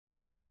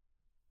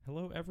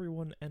Hello,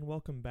 everyone, and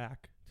welcome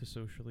back to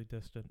Socially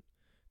Distant,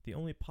 the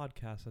only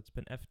podcast that's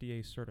been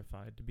FDA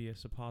certified to be a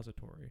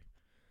suppository.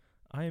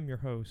 I am your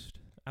host,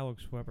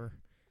 Alex Weber,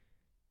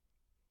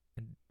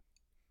 and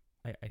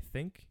I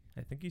think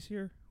he's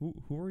here. Who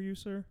are you,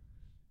 sir?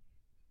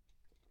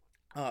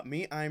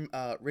 I'm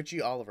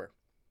Richie Oliver.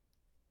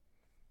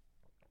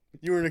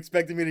 You weren't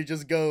expecting me to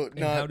just go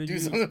do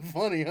something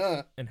funny,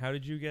 huh? And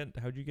how'd you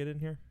get in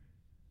here?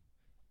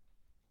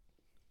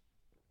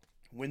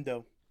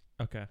 Window.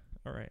 Okay,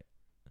 all right.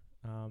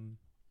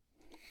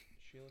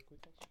 Sheila, can we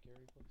talk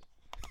scary, please?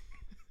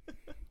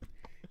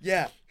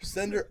 Yeah,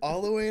 send her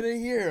all the way to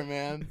here,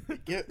 man.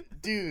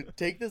 Dude,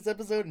 take this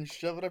episode and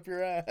shove it up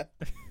your ass.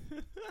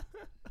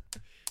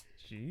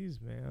 Jeez,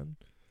 man.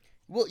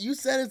 Well, you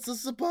said it's a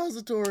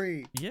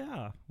suppository.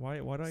 Yeah. Why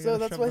do I? So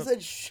that's why I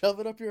said shove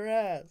it up your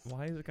ass.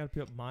 Why is it gotta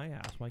be up my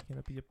ass? Why can't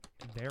it be up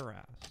their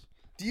ass?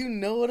 Do you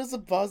know what a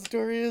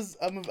suppository is?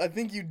 I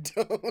think you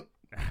don't.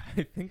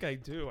 I think I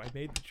do. I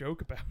made the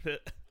joke about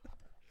it.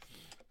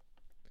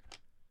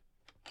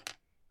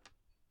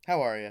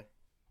 How are you?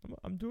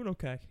 I'm doing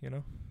okay, you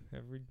know.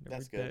 Every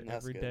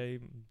day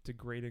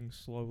degrading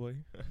slowly.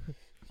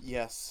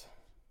 Yes.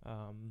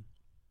 Yeah,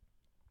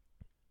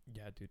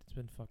 dude, it's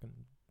been fucking.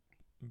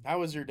 How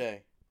was your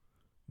day?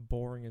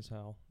 Boring as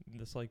hell.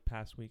 This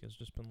past week has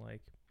just been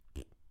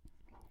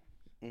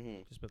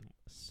just been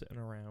sitting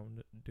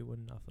around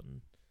doing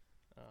nothing.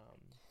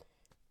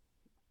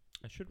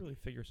 I should really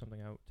figure something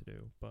out to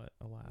do, but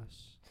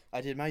alas.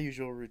 I did my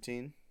usual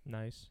routine.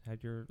 Nice.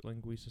 Had your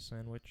linguiça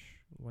sandwich.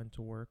 Went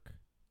to work.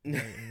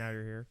 Now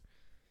you're here.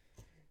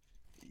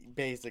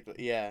 Basically,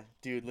 yeah.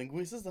 Dude,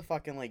 linguiça is the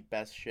fucking,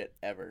 best shit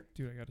ever.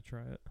 Dude, I gotta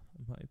try it.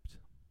 I'm hyped.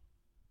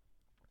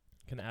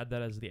 Can add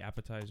that as the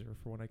appetizer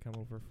for when I come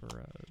over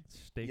for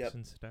steaks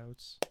and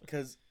stouts.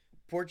 Because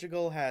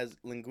Portugal has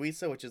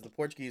linguiça, which is the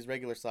Portuguese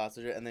regular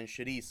sausage, and then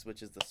chouriço,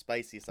 which is the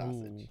spicy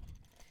sausage. Ooh.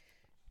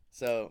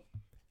 So...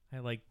 I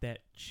like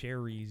that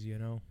cherries, you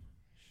know.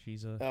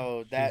 She's a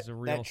that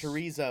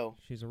chorizo.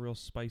 She's a real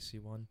spicy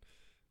one.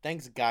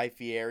 Thanks, Guy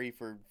Fieri,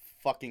 for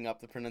fucking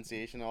up the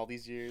pronunciation all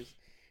these years.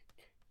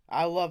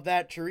 I love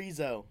that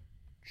chorizo.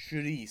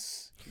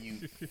 Chouriço,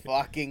 you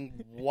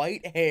fucking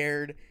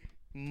white-haired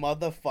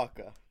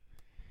motherfucker.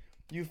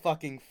 You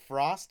fucking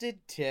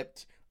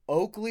frosted-tipped,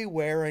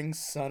 Oakley-wearing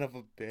son of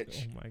a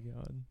bitch. Oh my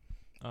god.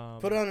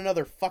 Put on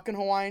another fucking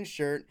Hawaiian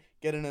shirt,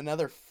 get in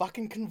another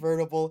fucking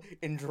convertible,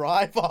 and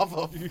drive off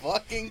a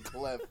fucking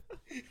cliff.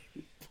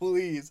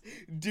 Please,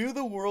 do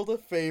the world a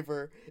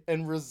favor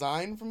and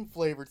resign from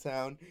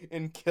Flavortown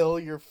and kill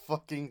your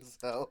fucking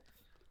self.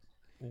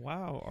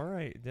 Wow,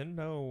 alright. Didn't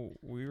know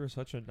we were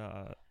such an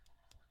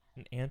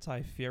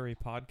anti-Fieri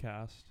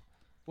podcast.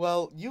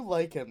 Well, you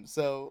like him,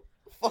 so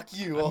fuck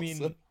you also. I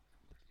mean,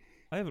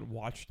 I haven't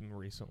watched him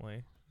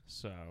recently,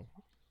 so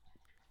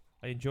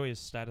I enjoy his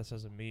status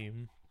as a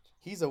meme.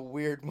 He's a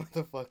weird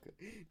motherfucker.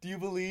 Do you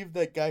believe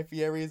that Guy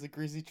Fieri is a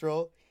greasy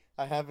troll?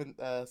 I haven't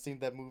seen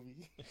that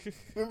movie.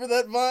 Remember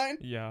that Vine?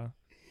 Yeah.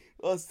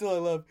 Well, still I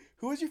love.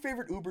 Who is your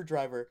favorite Uber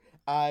driver?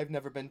 I've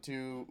never been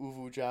to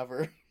Uvu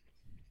Javer.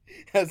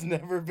 Has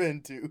never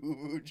been to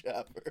Uvu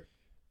Javer.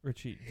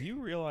 Richie, do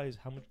you realize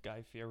how much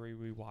Guy Fieri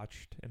we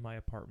watched in my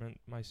apartment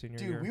my senior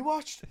year? Dude, we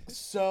watched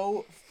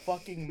so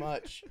fucking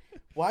much.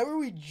 Why were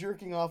we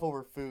jerking off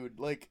over food?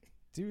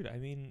 Dude, I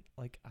mean,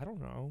 I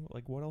don't know.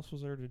 What else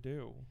was there to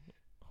do?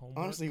 Homework?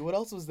 Honestly, what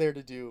else was there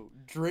to do?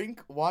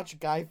 Drink, watch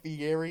Guy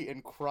Fieri,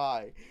 and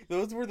cry.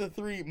 Those were the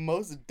three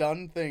most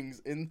done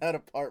things in that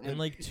apartment.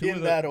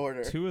 And that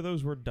order. Two of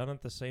those were done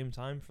at the same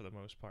time for the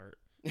most part.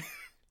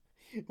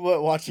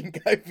 What, watching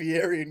Guy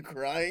Fieri and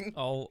crying?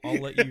 I'll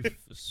let you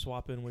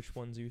swap in which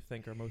ones you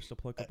think are most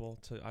applicable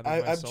to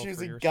either myself I'm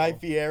choosing or Guy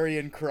Fieri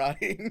and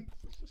crying.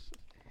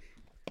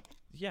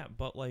 Yeah,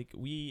 but I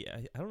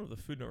don't know if the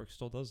Food Network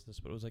still does this,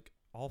 but it was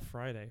all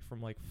Friday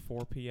from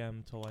 4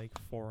 p.m. to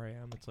 4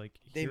 a.m. It's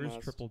here's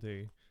Triple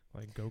D,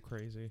 go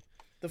crazy.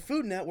 The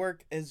Food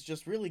Network has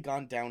just really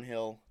gone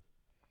downhill.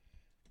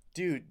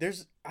 Dude,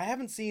 I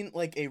haven't seen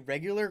a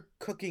regular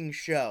cooking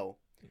show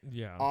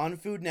on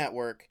Food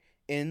Network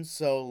in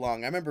so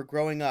long. I remember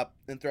growing up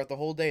and throughout the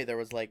whole day there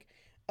was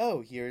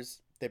oh, here's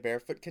the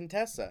Barefoot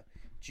Contessa,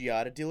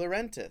 Giada De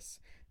Laurentiis.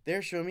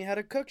 They're showing me how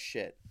to cook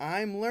shit.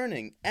 I'm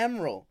learning.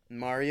 Emerald,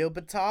 Mario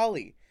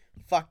Batali,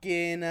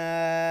 fucking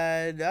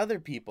other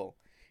people.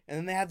 And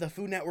then they have the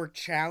Food Network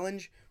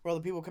Challenge where all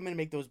the people come in and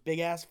make those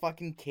big-ass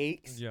fucking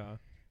cakes. Yeah.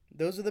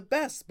 Those are the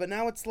best. But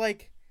now it's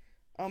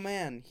oh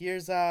man,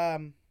 here's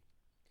Guys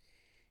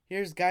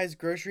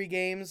Grocery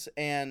Games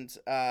and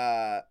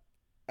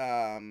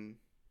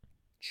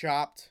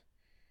Chopped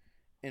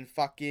and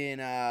fucking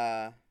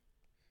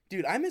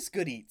dude, I miss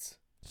Good Eats.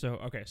 So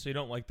you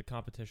don't like the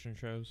competition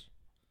shows?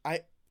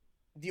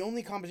 The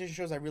only competition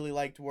shows I really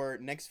liked were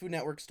Next Food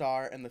Network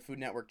Star and the Food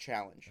Network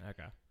Challenge.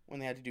 Okay. When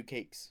they had to do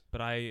cakes.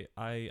 But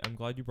I'm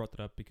glad you brought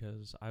that up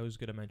because I was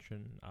gonna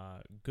mention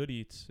Good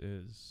Eats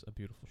is a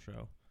beautiful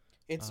show.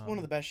 It's one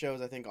of the best shows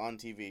I think on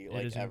TV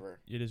ever.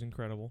 It is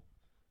incredible.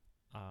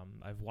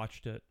 I've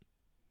watched it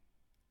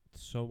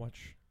so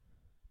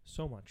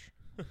so much.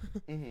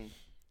 Mm-hmm.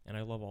 And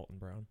I love Alton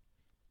Brown.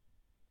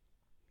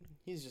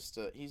 He's just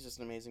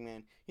an amazing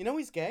man. You know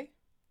he's gay?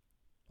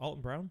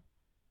 Alton Brown?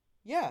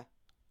 Yeah.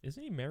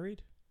 Isn't he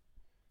married?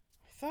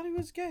 I thought he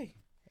was gay.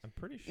 I'm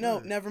pretty sure. No,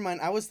 never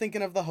mind. I was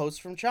thinking of the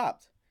host from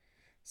Chopped.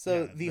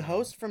 So the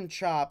host from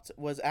Chopped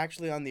was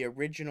actually on the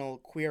original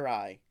Queer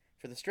Eye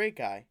for the straight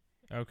guy.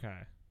 Okay.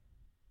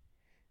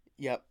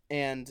 Yep,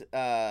 and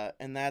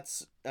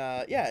that's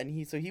and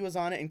he was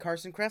on it, and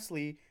Carson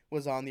Kressley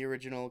was on the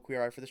original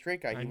Queer Eye for the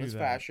straight guy. He was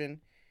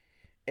fashion,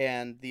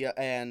 and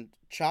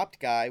Chopped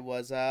guy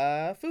was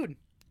food.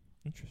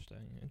 Interesting.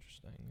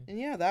 And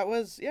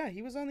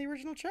he was on the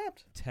original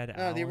Chopped. Ted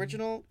Allen. The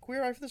original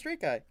Queer Eye for the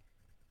straight guy.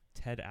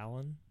 Ted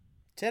Allen.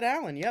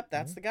 Yep,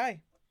 that's the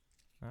guy.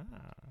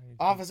 Ah.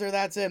 Officer,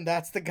 that's him.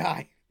 That's the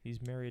guy.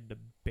 He's married to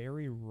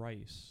Barry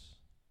Rice.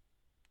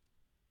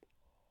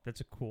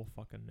 That's a cool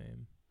fucking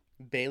name.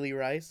 Bailey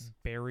Rice?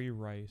 Barry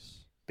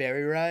Rice.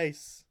 Barry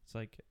Rice. It's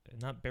like,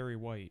 not Barry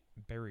White,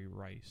 Barry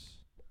Rice.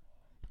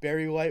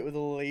 Barry White with a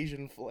little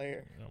Asian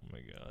flair. Oh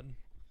my god.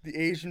 The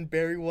Asian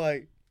Barry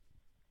White.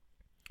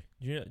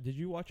 Did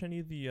you watch any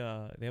of the,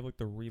 they have like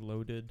the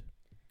Reloaded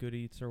Good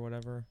Eats or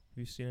whatever? Have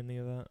you seen any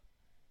of that?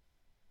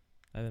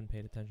 I haven't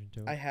paid attention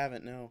to it. I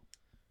haven't, no.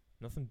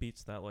 Nothing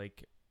beats that,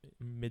 like,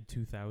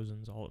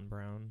 mid-2000s Alton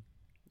Brown.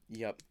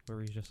 Yep. Where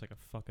he's just like a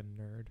fucking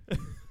nerd.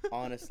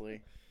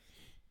 Honestly.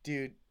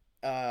 Dude,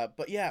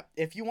 but yeah,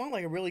 if you want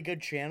like a really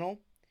good channel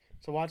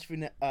to watch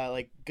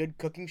like good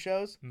cooking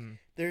shows,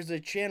 there's a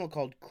channel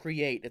called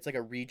Create. It's like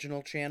a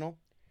regional channel,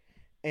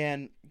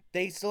 and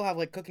they still have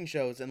like cooking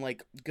shows and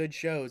like good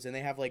shows, and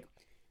they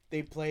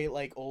play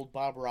like old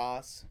Bob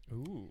Ross.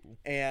 Ooh.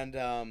 And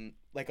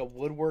like a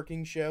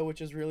woodworking show,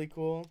 which is really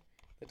cool.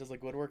 That does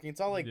like woodworking.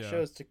 It's all like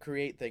shows to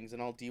create things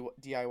and all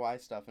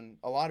DIY stuff, and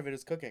a lot of it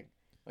is cooking,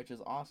 which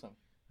is awesome.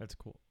 That's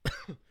cool.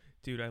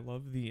 Dude, I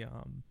love the I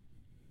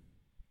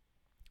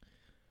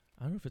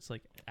don't know if it's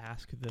like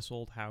Ask This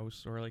Old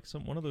House or like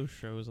one of those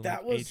shows. On,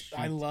 that like, was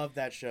I love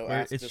that show.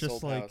 Ask This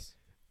Old House.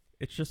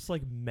 It's just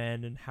like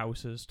men in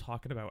houses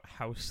talking about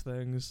house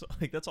things.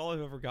 Like that's all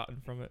I've ever gotten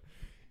from it.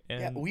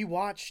 And yeah, we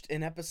watched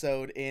an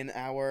episode in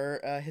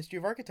our history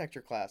of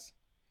architecture class.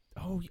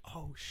 Oh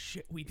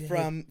shit, we did.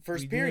 From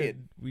first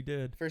period. We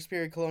did. First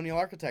period colonial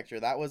architecture.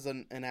 That was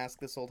an Ask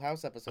This Old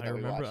House episode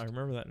we watched. I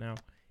remember that now.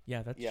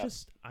 Yeah, that's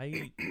just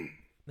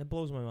that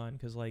blows my mind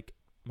because like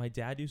my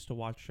dad used to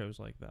watch shows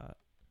like that.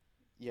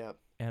 Yep.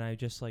 And I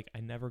just like I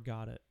never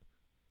got it.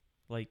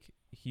 Like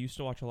he used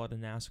to watch a lot of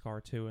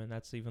NASCAR too, and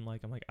that's even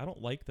like I'm like I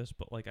don't like this,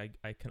 but like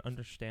I can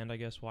understand I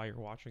guess why you're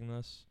watching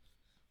this.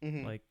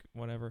 Mm-hmm. Like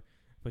whatever.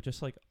 But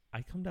just like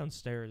I come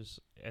downstairs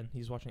and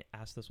he's watching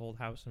Ask This Old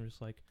House and I'm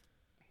just like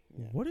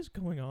what is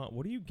going on?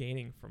 What are you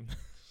gaining from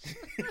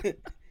this?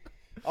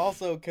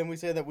 Also, can we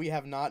say that we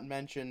have not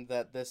mentioned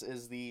that this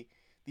is the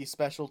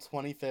special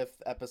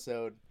 25th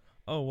episode?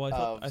 Oh,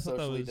 well, I thought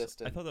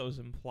that was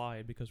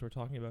implied because we're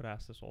talking about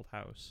Ask This Old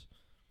House.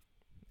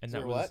 And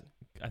that was what?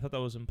 I thought that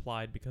was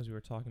implied because we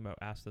were talking about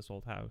Ask This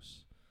Old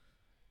House.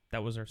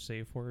 That was our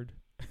safe word.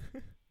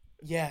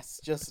 Yes,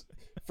 just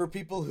for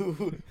people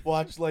who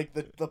watch like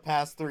the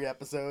past 3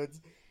 episodes,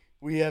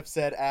 we have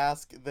said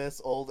Ask This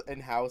Old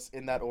and House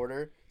in that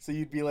order. So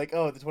you'd be like,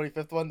 oh, the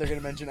 25th one, they're going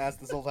to mention Ask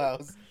This Old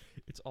House.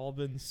 It's all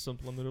been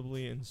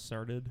subliminally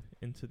inserted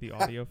into the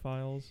audio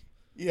files.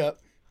 Yep.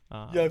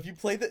 Yeah, if you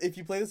play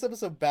this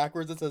episode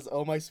backwards, it says,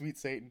 "Oh my sweet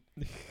Satan."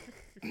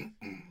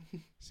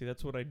 See,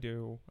 that's what I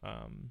do.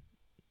 While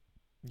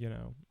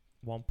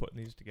I'm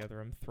putting these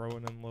together, I'm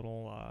throwing in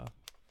little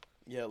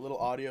little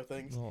audio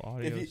things, little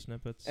audio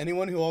snippets.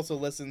 Anyone who also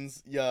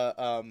listens,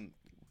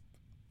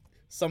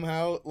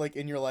 somehow like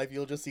in your life,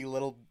 you'll just see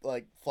little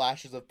like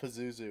flashes of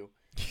Pazuzu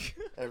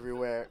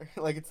everywhere,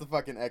 like it's the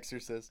fucking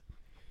Exorcist.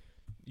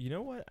 You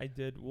know what I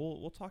did?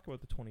 We'll talk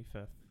about the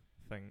 25th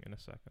thing in a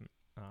second.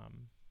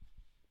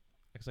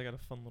 Because I got a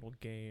fun little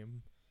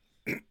game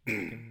we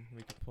can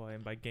play,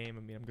 and by game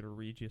I mean I'm gonna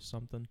read you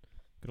something,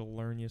 gonna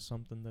learn you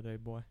something today,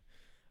 boy.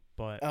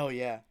 But oh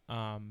yeah,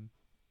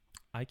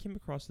 I came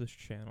across this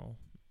channel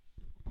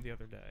the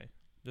other day,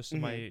 just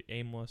in my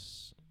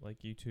aimless like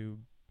YouTube.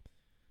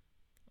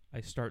 I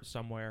start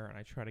somewhere and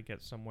I try to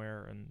get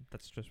somewhere, and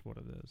that's just what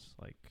it is.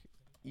 Like,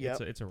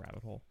 it's a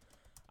rabbit hole.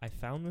 I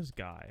found this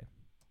guy.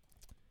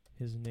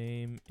 His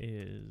name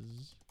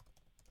is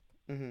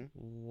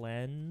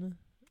Len.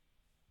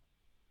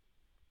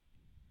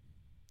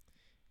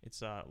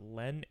 It's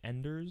Len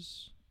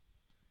Enders.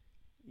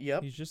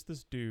 Yep. He's just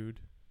this dude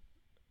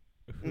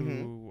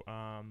who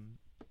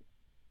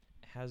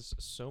has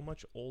so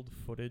much old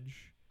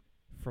footage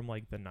from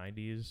like the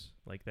 90s,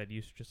 like that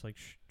used to just like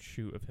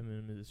shoot of him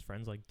and his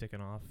friends like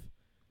dicking off,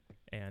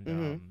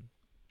 and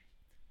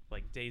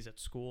like days at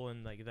school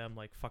and like them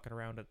like fucking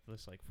around at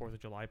this like 4th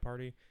of July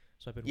party.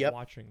 So I've been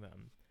watching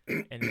them,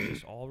 and it's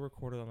just all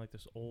recorded on like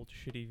this old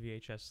shitty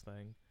VHS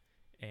thing,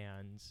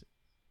 and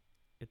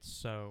it's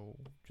so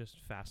just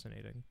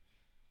fascinating.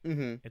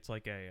 It's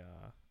like a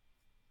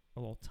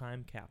little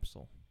time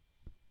capsule.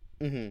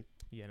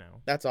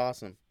 That's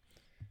awesome.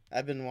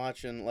 I've been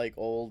watching like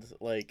old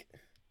like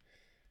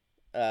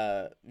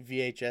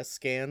VHS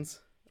scans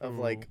of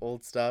like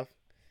old stuff.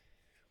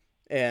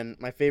 And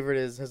my favorite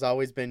has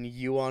always been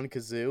You on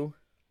Kazoo.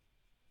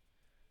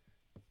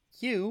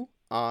 You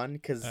on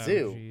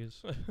Kazoo. Oh,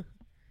 jeez.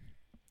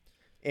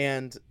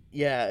 And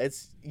yeah,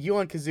 it's You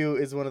on Kazoo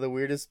is one of the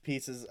weirdest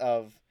pieces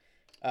of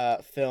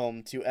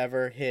film to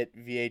ever hit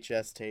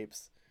VHS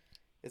tapes.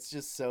 It's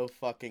just so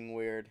fucking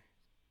weird.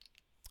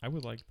 I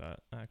would like that,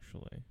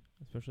 actually.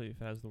 Especially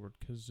if it has the word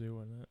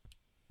kazoo in it.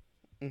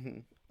 Mm-hmm.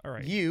 All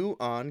right. You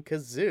on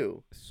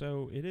Kazoo.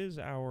 So it is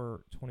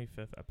our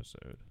 25th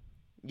episode.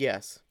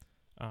 Yes.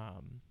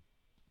 And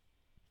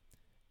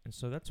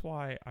so that's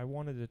why I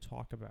wanted to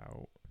talk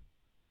about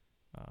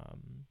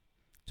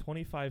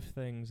 25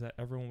 things that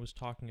everyone was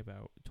talking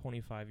about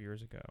 25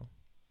 years ago.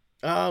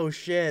 Oh,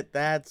 shit.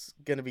 That's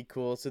going to be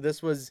cool. So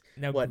this was,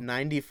 now, what,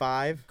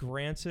 95?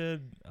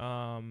 Granted,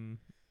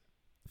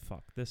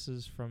 this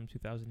is from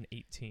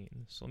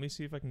 2018. So let me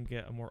see if I can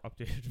get a more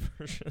updated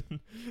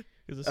version.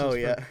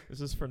 This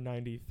is for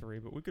 93,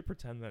 but we could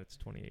pretend that it's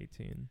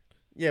 2018.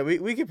 Yeah,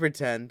 we could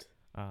pretend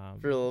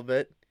for a little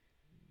bit.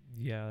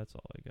 Yeah, that's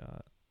all I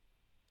got.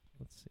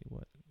 Let's see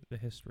what the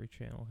History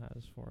Channel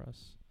has for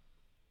us.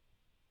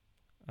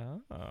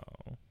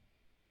 Oh.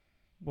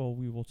 Well,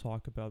 we will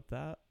talk about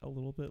that a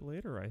little bit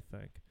later, I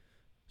think.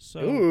 So,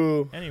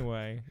 Ooh.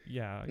 Anyway,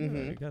 yeah,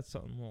 I got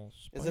something a little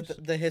spicy. Is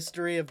it the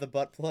history of the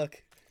butt plug?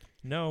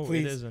 No,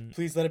 please, it isn't.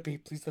 Please let it be.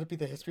 Please let it be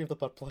the history of the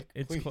butt plug.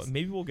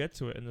 Maybe we'll get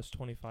to it in this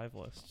 25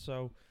 list.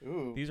 So,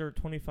 These are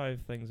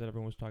 25 things that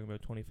everyone was talking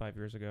about 25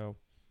 years ago,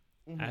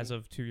 as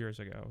of 2 years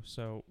ago.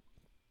 So,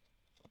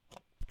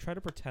 try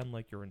to pretend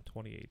like you're in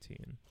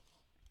 2018.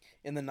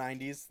 In the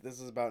 90s, this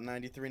is about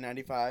 93,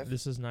 95.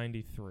 This is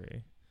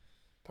 93.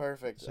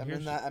 Perfect. So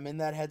I'm in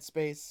that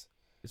headspace.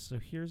 So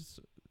here's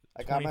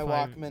I got my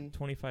Walkman.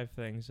 25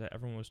 things that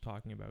everyone was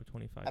talking about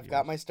 25 I've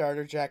got my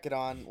starter jacket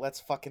on. Let's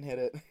fucking hit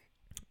it.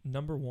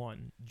 Number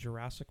 1,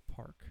 Jurassic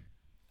Park.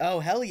 Oh,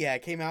 hell yeah.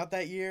 It came out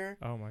that year.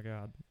 Oh my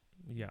god.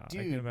 Yeah,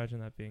 Dude, I can imagine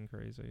that being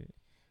crazy.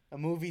 A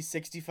movie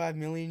 65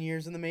 million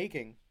years in the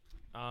making.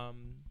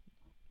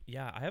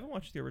 Yeah, I haven't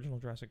watched the original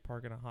Jurassic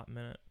Park in a hot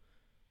minute.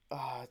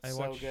 Oh, it's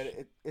so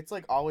good. It's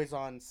like always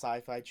on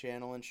Sci-Fi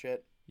Channel and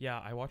shit. Yeah,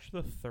 I watched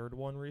the third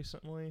one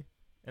recently.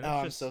 And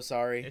I'm so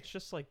sorry. It's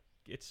just like,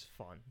 it's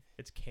fun.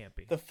 It's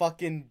campy. The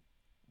fucking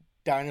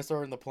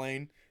dinosaur in the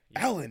plane.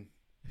 Yeah. Alan!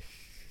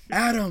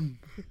 Adam!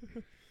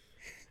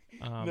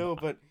 No,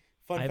 but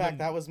fun fact,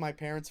 that was my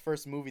parents'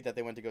 first movie that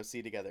they went to go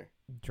see together.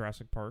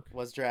 Jurassic Park?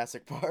 Was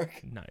Jurassic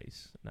Park.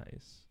 Nice.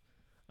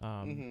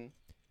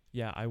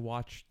 Yeah, I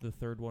watched the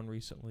third one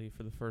recently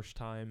for the first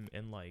time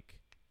in like,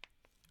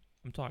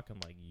 I'm talking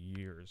like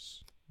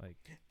years. Like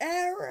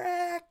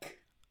Eric!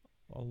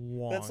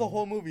 That's the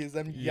whole movie, is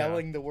them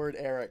yelling the word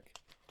Eric.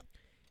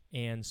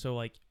 And so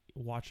like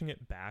watching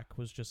it back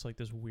was just like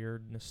this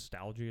weird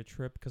nostalgia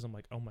trip, because I'm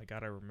like, oh my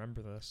god, I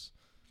remember this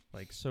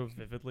like so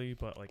vividly,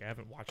 but like I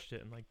haven't watched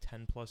it in like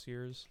 10 plus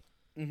years.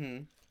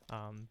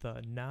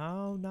 The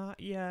no, not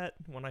yet.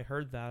 When I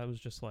heard that, I was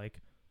just like,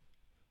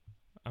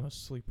 I'm a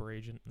sleeper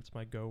agent. That's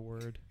my go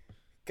word.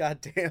 God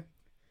damn.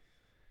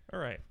 All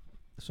right.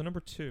 So number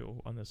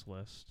 2 on this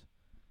list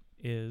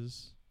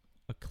is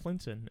a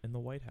Clinton in the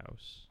White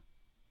House.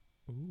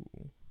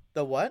 Ooh.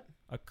 The what?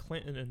 A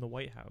Clinton in the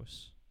White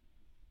House.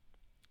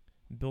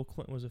 Bill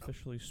Clinton was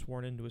officially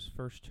sworn into his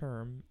first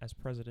term as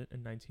president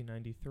in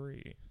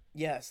 1993.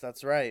 Yes,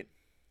 that's right.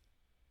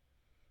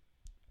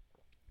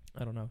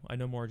 I don't know. I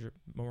know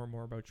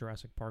more about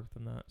Jurassic Park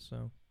than that,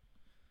 so.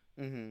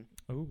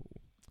 Ooh.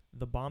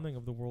 The bombing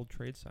of the World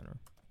Trade Center.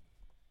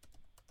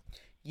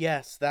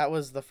 Yes, that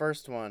was the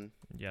first one.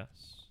 Yes.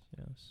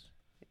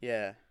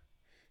 Yeah.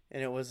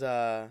 And it was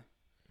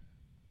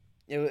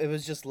it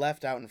was just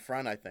left out in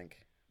front, I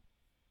think.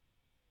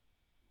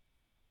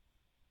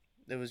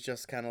 It was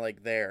just kind of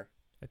like there.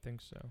 I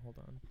think so. Hold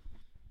on.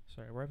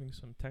 Sorry, we're having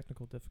some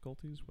technical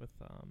difficulties with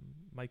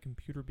my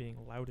computer being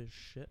loud as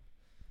shit.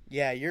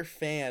 Yeah, your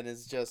fan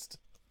is just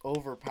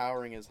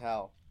overpowering as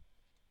hell.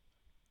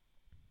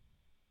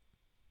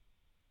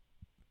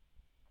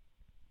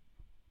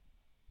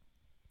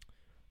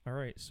 All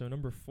right, so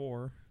number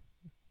 4,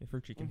 if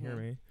Richie can hear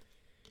me,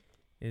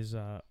 is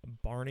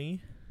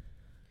Barney.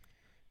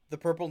 The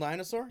purple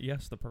dinosaur?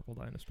 Yes, the purple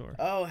dinosaur.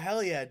 Oh,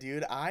 hell yeah,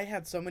 dude. I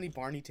had so many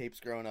Barney tapes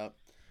growing up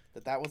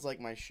that was like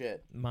my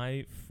shit.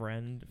 My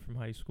friend from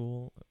high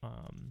school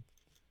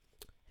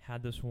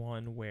had this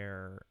one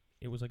where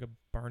it was like a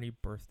Barney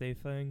birthday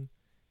thing,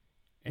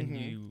 and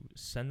you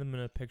send them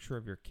in a picture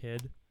of your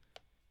kid,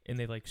 and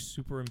they like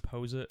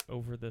superimpose it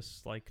over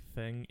this like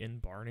thing in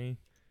Barney.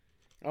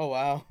 Oh,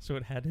 wow. So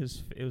it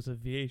was a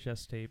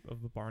VHS tape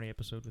of the Barney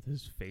episode with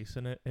his face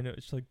in it, and it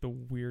was like the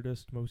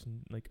weirdest, most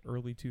like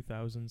early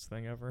 2000s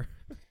thing ever.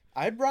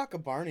 I'd rock a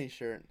Barney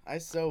shirt. I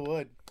so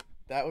would.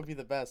 That would be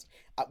the best.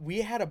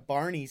 We had a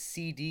Barney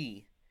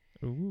CD.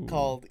 Ooh.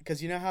 Called,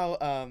 because you know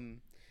how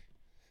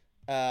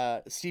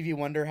Stevie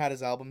Wonder had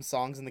his album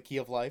Songs in the Key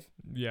of Life?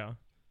 Yeah.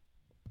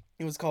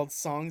 It was called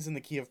Songs in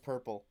the Key of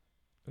Purple.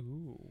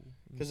 Ooh.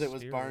 Because it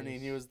was Barney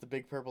and he was the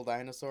big purple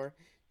dinosaur.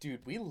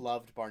 Dude, we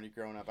loved Barney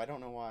growing up. I don't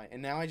know why.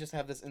 And now I just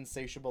have this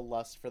insatiable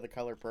lust for the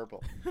color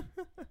purple.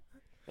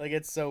 Like,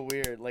 it's so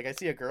weird. Like, I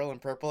see a girl in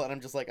purple and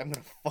I'm just like, I'm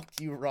gonna fuck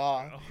you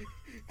raw.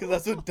 Because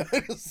that's what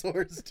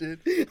dinosaurs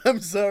did.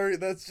 I'm sorry,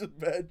 that's just a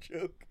bad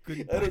joke.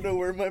 Goodbye. I don't know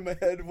where my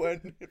head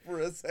went for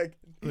a second.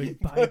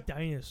 Goodbye,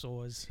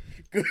 dinosaurs.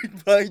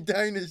 Goodbye,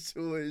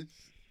 dinosaurs.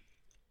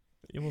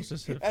 You almost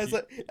just said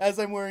as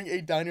I'm wearing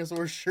a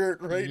dinosaur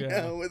shirt right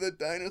now with a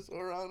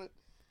dinosaur on it.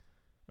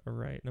 All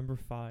right, number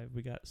 5,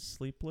 we got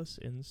Sleepless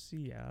in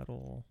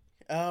Seattle.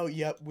 Oh,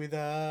 yep, with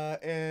was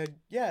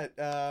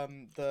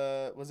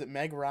it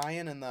Meg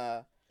Ryan and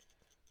the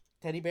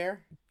teddy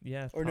bear?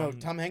 Yeah.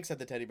 Tom Hanks had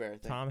the teddy bear, I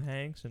think. Tom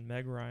Hanks and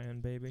Meg Ryan,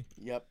 baby.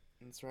 Yep,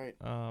 that's right.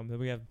 Then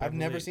we have I've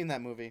never seen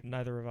that movie.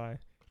 Neither have I.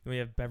 Then we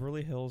have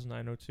Beverly Hills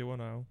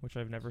 90210, which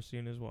I've never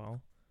seen as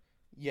well.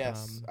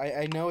 Yes,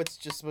 I know it's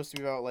just supposed to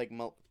be about, like,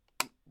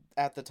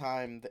 at the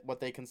time, what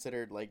they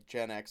considered, like,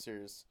 Gen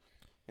Xers.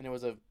 And it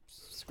was a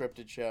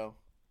scripted show.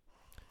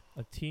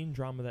 A teen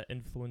drama that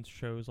influenced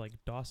shows like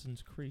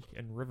Dawson's Creek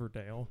and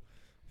Riverdale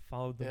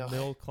followed the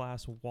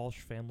middle-class Walsh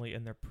family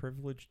and their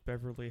privileged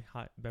Beverly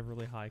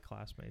High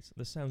classmates.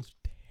 This sounds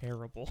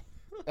terrible.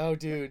 Oh,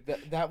 dude,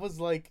 that was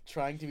like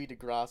trying to be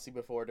Degrassi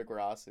before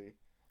Degrassi.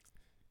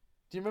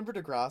 Do you remember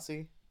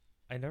Degrassi?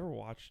 I never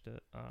watched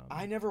it.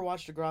 I never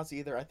watched Degrassi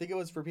either. I think it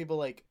was for people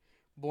like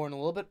born a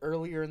little bit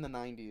earlier in the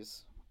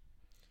 90s.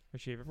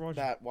 Actually, have you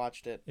ever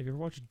watched it? Have you ever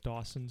watched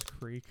Dawson's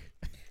Creek?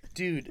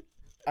 Dude,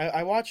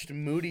 I watched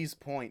Moody's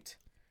Point,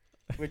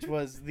 which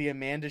was the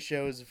Amanda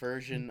Show's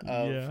version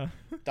of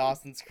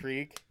Dawson's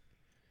Creek.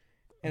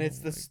 And it's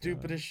the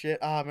stupidest shit.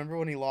 Remember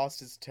when he lost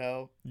his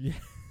toe? Yeah.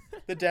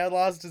 The dad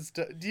lost his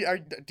toe. Do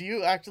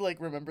you actually like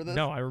remember this?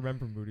 No, I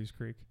remember Moody's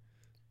Creek.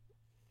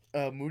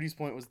 Moody's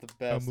Point was the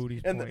best.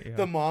 Moody's and Point,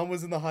 the mom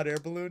was in the hot air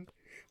balloon.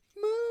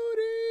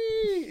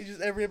 Moody!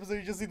 Every episode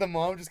you just see the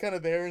mom just kind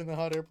of there in the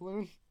hot air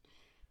balloon.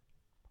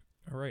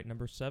 All right,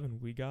 number 7,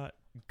 we got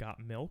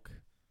Milk,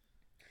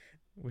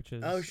 which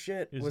is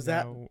was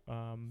now,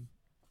 that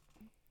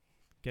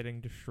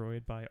getting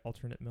destroyed by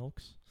alternate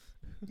milks?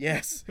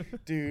 Yes,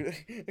 dude.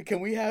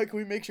 Can we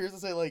make sure to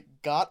say like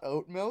got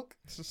oat milk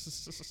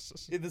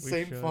in the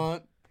same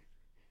font?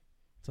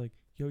 It's like,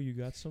 yo, you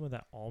got some of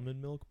that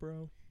almond milk,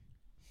 bro?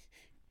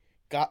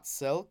 Got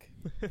silk?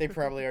 They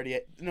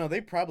probably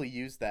they probably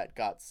used that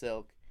got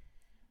silk.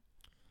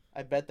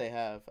 I bet they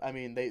have. I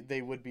mean,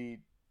 they would be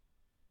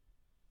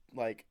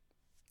like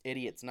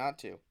idiots not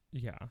to.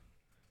 Yeah.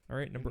 All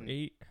right, number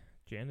 8,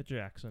 Janet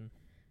Jackson.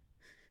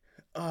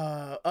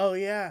 Oh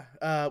yeah.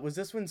 Was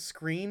this when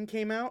Scream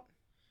came out?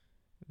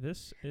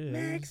 This is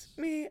Makes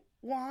me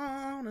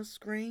wanna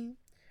scream.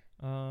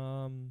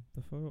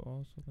 The photo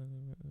also.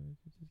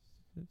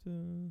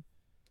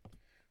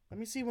 Let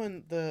me see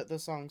when the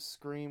song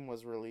Scream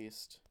was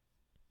released.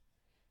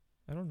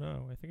 I don't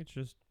know. I think it's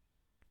just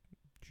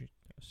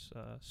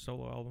a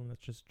solo album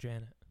that's just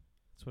Janet.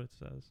 That's what it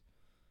says.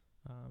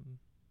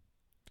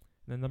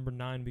 Then number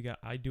 9, we got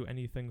I Do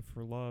Anything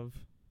for Love.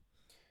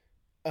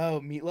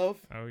 Oh, Meatloaf?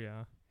 Oh,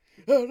 yeah.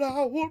 And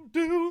I will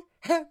do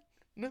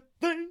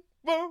anything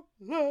for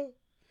love.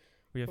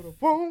 But I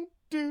won't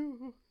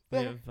do that.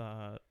 We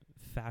have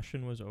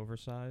Fashion Was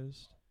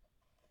Oversized.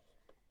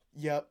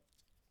 Yep.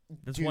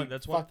 That's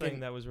one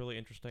thing that was really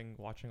interesting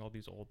watching all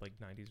these old like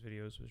 90s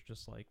videos was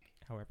just like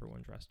how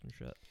everyone dressed and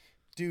shit.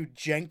 Dude,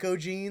 Jenko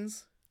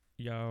jeans?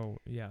 Yo,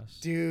 yes.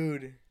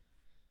 Dude.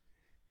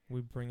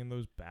 We bringing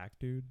those back,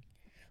 dude?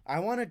 I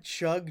want to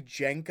chug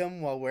Jenkum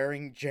while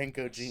wearing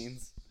Jenko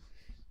jeans.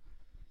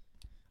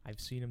 I've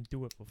seen him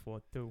do it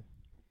before, too.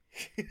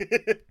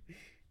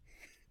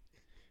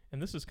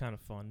 And this is kind of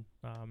fun.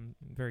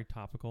 Very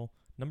topical.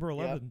 Number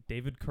 11,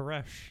 David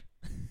Koresh.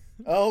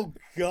 Oh,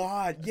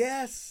 God,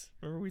 yes!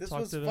 Remember this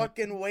was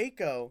fucking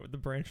Waco. The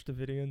Branch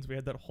Davidians. We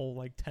had that whole,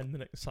 like,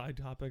 10-minute side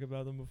topic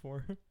about them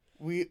before.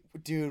 We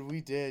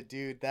did,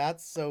 dude.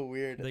 That's so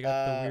weird. They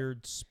got the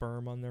weird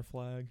sperm on their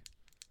flag.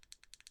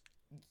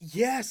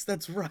 Yes,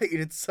 that's right.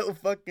 It's so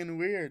fucking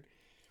weird.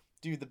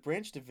 Dude, the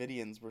Branch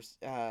Davidians were,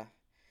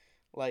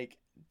 like,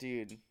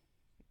 dude,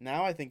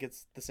 now I think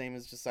it's the same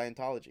as just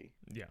Scientology.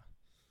 Yeah.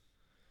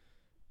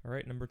 All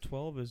right, number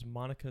 12 is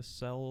Monica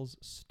Sells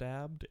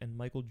stabbed and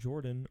Michael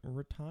Jordan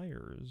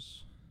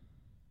retires.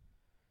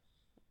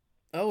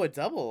 Oh, a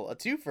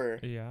twofer.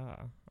 Yeah.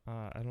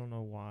 I don't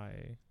know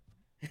why,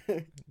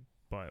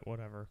 but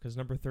whatever. Because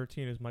number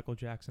 13 is Michael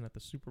Jackson at the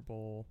Super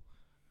Bowl.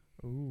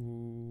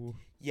 Ooh.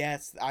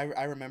 Yes,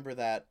 I remember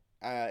that.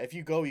 If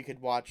you go, you could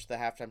watch the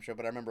halftime show,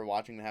 but I remember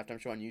watching the halftime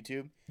show on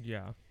YouTube.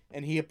 Yeah.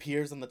 And he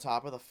appears on the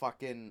top of the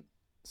fucking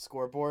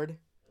scoreboard.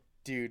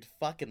 Dude,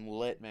 fucking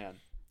lit, man.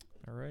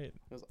 All right. It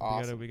was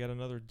awesome. We got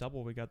another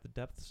double. We got the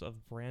depths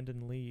of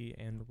Brandon Lee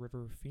and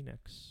River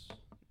Phoenix.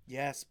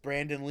 Yes,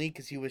 Brandon Lee,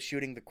 because he was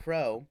shooting The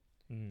Crow.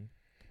 Mm.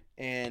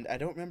 And I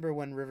don't remember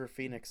when River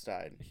Phoenix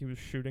died. He was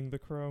shooting The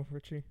Crow,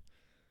 Richie?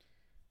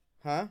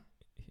 Huh?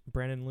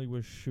 Brandon Lee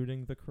was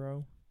shooting The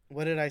Crow?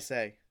 What did I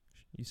say?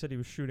 You said he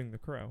was shooting The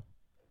Crow.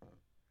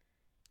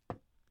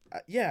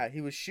 Yeah,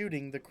 he was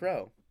shooting The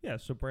Crow. Yeah,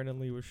 so Brandon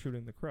Lee was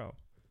shooting The Crow.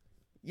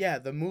 Yeah,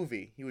 the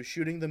movie. He was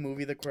shooting the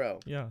movie The Crow.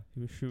 Yeah,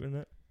 he was shooting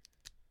it.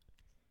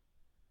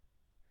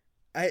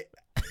 I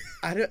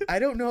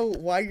don't know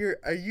why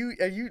are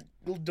you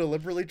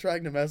deliberately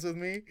trying to mess with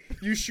me?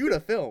 You shoot a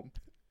film.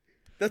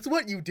 That's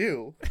what you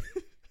do.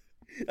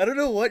 I don't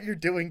know what you're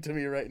doing to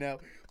me right now.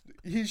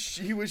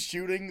 He was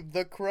shooting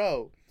The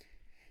Crow.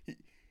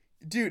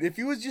 Dude, if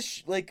he was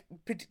just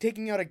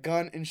taking out a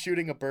gun and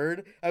shooting a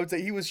bird, I would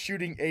say he was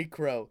shooting a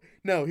crow.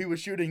 No, he was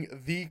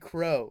shooting The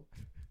Crow.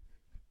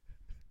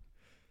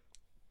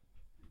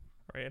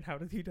 Right, and how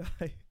did he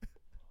die?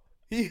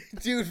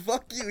 Dude,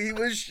 fuck you. He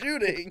was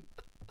shooting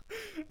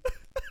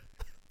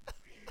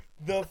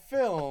the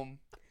film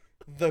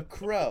The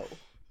Crow.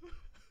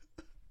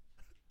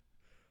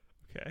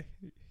 Okay.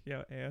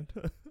 Yeah, and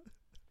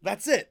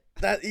that's it.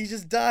 That he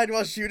just died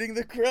while shooting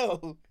The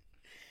Crow.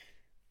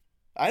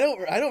 I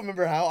don't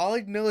remember how. All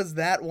I know is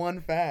that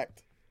one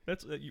fact.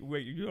 That's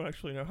wait, you don't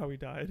actually know how he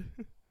died?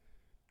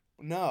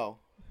 No.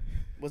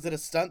 Was it a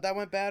stunt that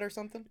went bad or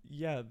something?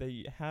 Yeah,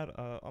 they had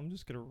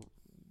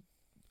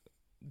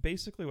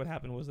basically what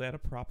happened was they had a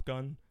prop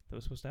gun that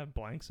was supposed to have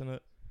blanks in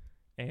it,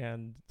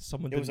 and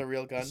it was a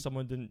real gun.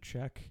 Someone didn't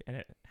check, and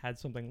it had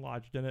something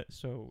lodged in it,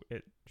 so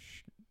it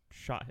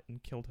shot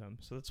and killed him.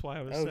 So that's why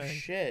I was saying. Oh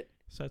shit!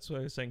 So that's why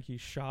I was saying he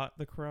shot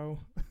the crow.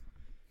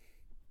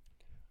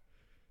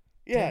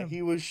 Yeah, damn.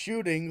 He was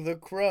shooting the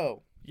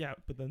crow. Yeah,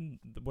 but then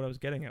what I was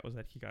getting at was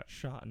that he got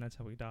shot, and that's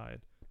how he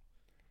died.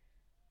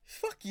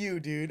 Fuck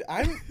you, dude.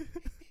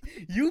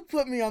 You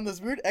put me on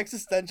this weird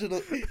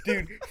existential...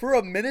 Dude, for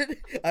a minute,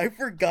 I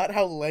forgot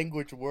how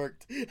language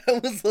worked. I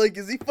was like,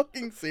 is he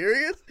fucking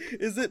serious?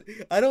 Is it...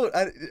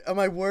 am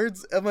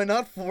I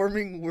not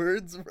forming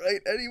words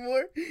right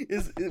anymore?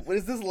 Is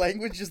this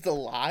language just a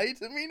lie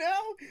to me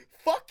now?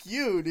 Fuck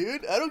you,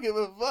 dude. I don't give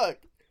a fuck.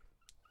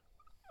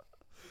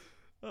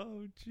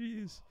 Oh,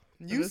 jeez.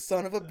 You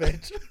son of a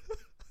bitch.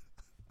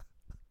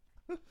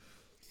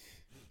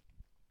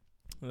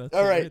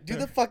 All right, do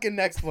the fucking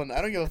next one. I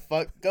don't give a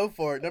fuck. Go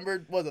for it.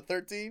 Number, was it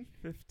 13?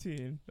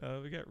 15.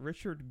 We got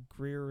Richard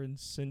Gere and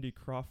Cindy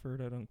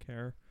Crawford. I don't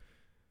care.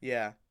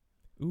 Yeah.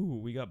 Ooh,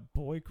 we got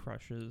Boy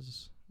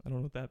Crushes. I don't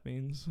know what that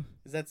means.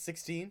 Is that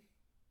 16?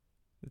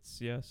 It's,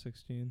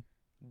 16.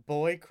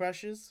 Boy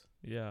Crushes?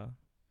 Yeah.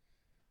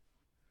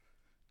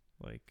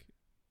 Like,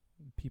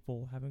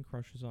 people having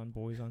crushes on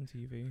boys on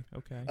TV.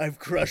 Okay. I've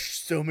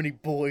crushed so many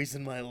boys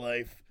in my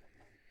life.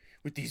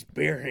 With these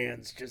bare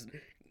hands just...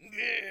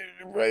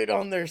 right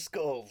on their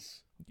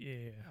skulls.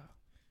 Yeah.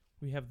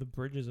 We have The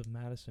Bridges of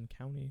Madison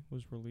County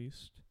was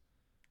released.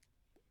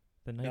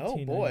 The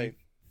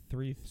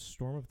 1993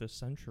 Storm of the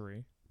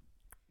Century.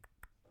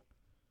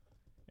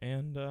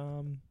 And,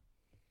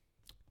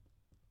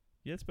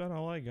 yeah, that's about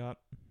all I got.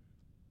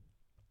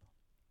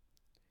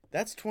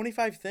 That's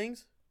 25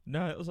 things?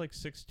 No, it was like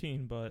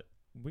 16, but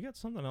we got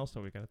something else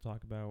that we got to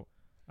talk about.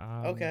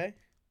 Okay.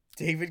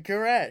 David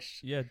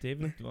Koresh. Yeah,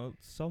 David,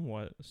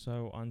 somewhat.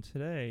 So on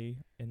today,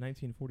 in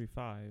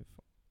 1945,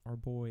 our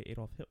boy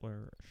Adolf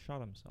Hitler shot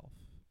himself.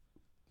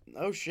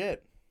 Oh,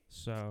 shit.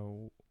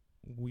 So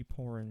we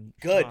pouring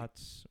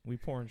shots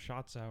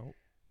out,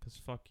 because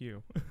fuck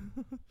you.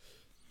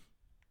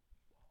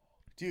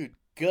 Dude,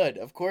 good.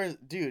 Of course,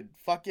 dude,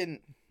 fucking...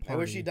 Party. I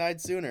wish he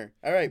died sooner.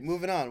 All right,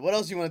 moving on. What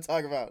else you want to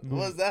talk about? What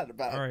was that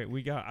about? All right,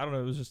 we got... I don't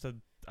know, it was just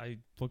I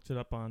looked it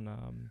up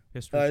on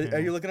History Channel. Are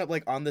you looking up,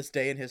 like, on this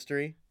day in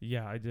history?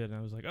 Yeah, I did. And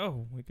I was like,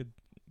 oh, we could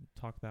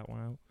talk that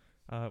one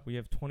out. We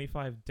have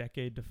 25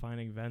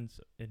 decade-defining events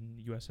in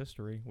U.S.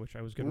 history, which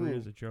I was going to read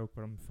as a joke,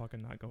 but I'm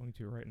fucking not going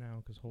to right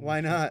now.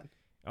 Why not?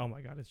 Oh,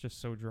 my God, it's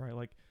just so dry.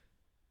 Like,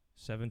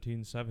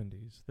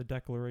 1770s, the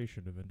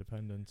Declaration of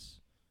Independence.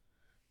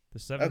 The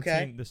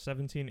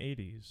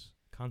 1780s,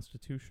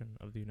 Constitution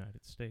of the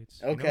United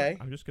States. Okay. You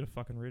know, I'm just going to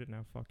fucking read it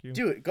now. Fuck you.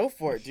 Do it. Go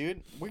for it,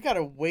 dude. We got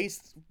to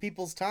waste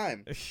people's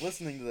time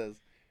listening to this.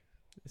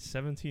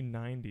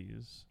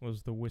 1790s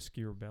was the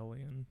Whiskey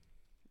Rebellion.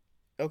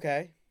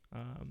 Okay.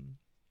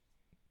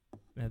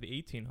 Now the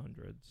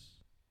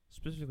 1800s,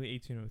 specifically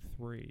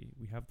 1803,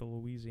 we have the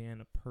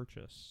Louisiana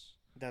Purchase.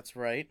 That's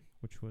right.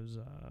 Which was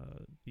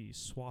the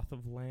swath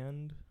of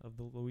land of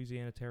the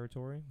Louisiana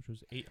Territory, which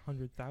was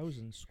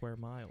 800,000 square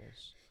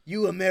miles.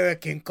 You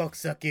American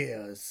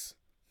cocksuckers.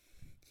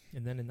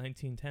 And then in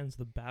 1910s,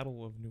 the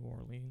Battle of New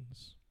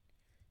Orleans.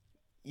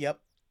 Yep.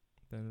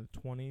 Then in the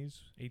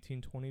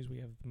 1820s, we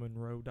have the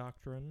Monroe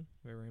Doctrine.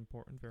 Very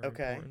important, very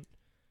important.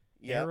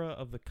 Yep. Era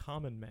of the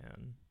Common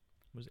Man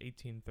was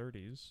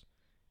 1830s.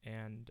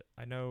 And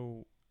I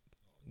know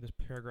this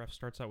paragraph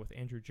starts out with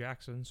Andrew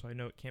Jackson, so I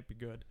know it can't be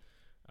good.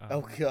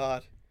 Oh,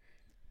 God.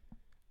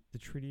 The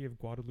Treaty of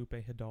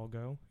Guadalupe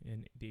Hidalgo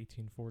in the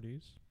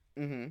 1840s.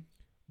 Mm-hmm.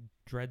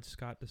 Dred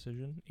Scott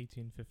Decision,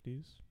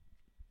 1850s.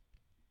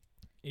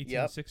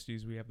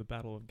 1860s, we have the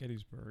Battle of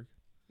Gettysburg.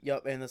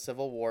 Yep, and the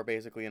Civil War,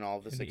 basically, in all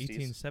of the 60s. In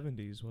the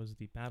 1870s was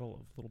the Battle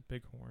of Little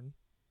Bighorn.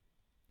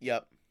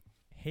 Yep.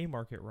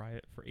 Haymarket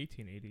Riot for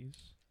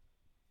 1880s.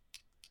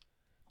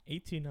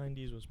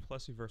 1890s was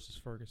Plessy versus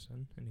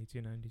Ferguson in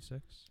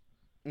 1896.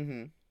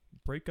 Mm-hmm.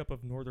 Breakup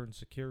of Northern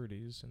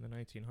Securities in the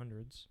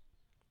 1900s.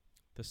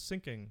 The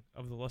sinking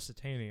of the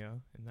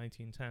Lusitania in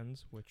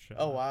 1910s, which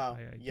oh wow,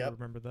 I yep. do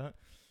remember that.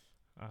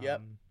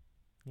 Yep.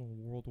 Little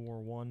World War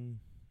One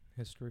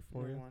history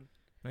for you.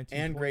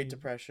 And Great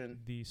Depression.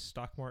 The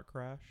stock market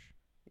crash.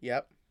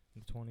 Yep.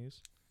 In the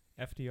 20s.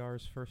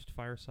 FDR's first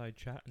fireside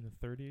chat in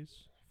the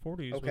 30s.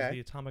 40s was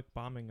the atomic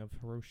bombing of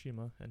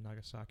Hiroshima and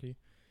Nagasaki.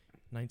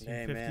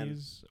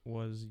 1950s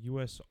was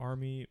U.S.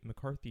 Army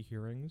McCarthy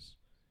hearings.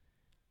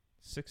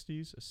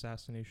 60s,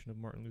 assassination of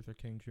Martin Luther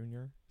King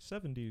Jr.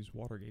 70s,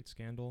 Watergate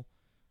scandal.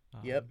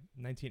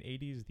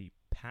 1980s, the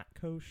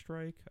Patco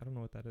strike. I don't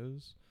know what that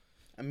is.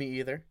 Me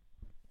either.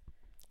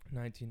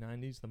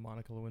 1990s, the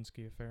Monica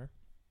Lewinsky affair.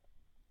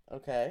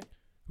 Okay.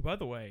 By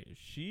the way,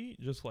 she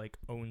just, like,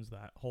 owns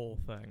that whole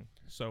thing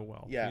so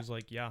well. Yeah. She's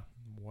like, yeah,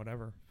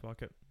 whatever.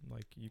 Fuck it.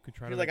 Like, you could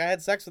try She's like, I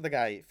had sex with a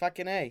guy.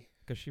 Fucking A.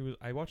 Because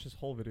I watched this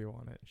whole video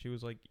on it. She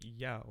was like,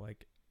 yeah,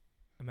 like,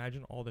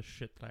 imagine all the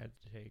shit that I had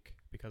to take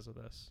because of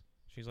this.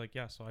 She's like,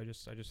 yeah, so I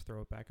just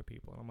throw it back at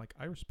people. And I'm like,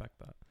 I respect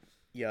that.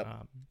 Yep.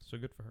 So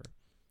good for her.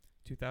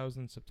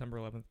 2000, September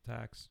 11th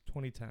attacks.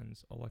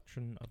 2010s,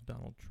 election of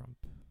Donald Trump.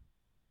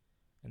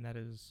 And that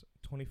is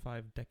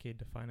 25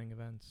 decade-defining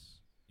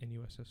events in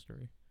U.S.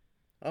 history.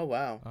 Oh,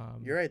 wow.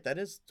 You're right. That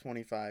is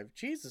 25.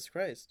 Jesus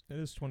Christ. It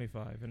is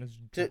 25. And it's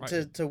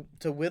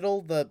to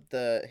whittle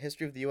the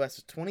history of the U.S.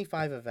 to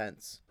 25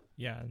 events.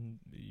 Yeah, and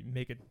you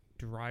make it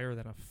drier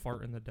than a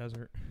fart in the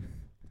desert.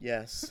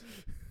 Yes.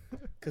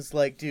 Because,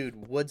 like,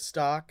 dude,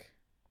 Woodstock.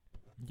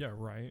 Yeah,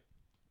 right.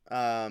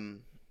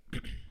 The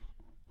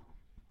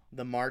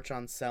March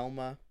on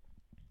Selma.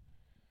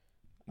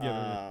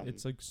 Yeah,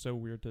 it's, like, so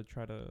weird to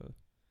try to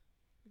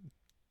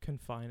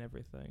confine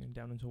everything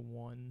down into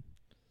one.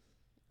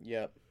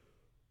 Yep.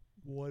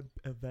 One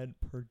event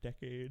per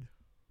decade.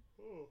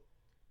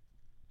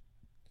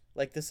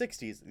 Like the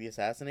 60s, the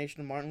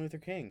assassination of Martin Luther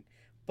King.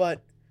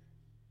 But,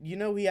 you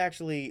know, he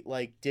actually,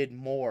 like, did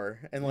more.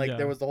 And, like,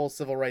 there was the whole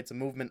civil rights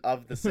movement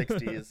of the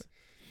 60s.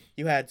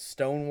 You had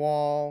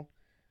Stonewall.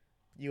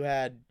 You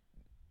had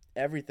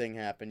everything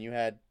happen. You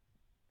had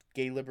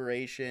gay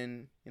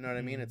liberation. You know what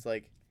I mean? It's,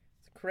 like,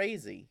 it's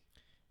crazy.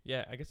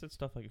 Yeah, I guess it's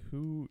stuff like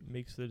who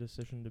makes the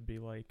decision to be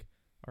like,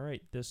 all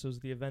right, this was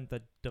the event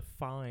that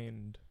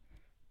defined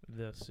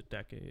this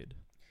decade.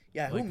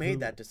 Yeah, like, who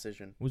made that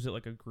decision? Was it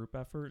like a group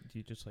effort? Do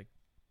you just like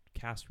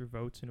cast your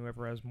votes and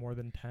whoever has more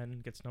than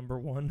 10 gets number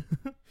one?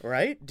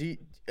 Right?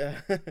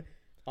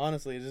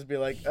 Honestly, just be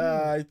like,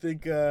 I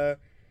think,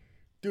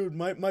 dude,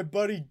 my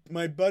buddy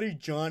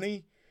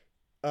Johnny,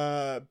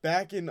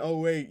 back in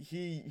 2008,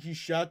 he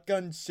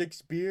shotgunned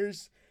 6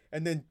 beers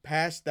and then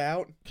passed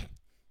out.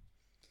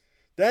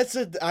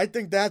 I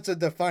think that's a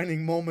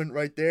defining moment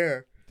right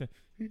there.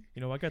 You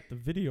know, I got the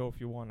video if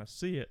you want to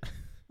see it.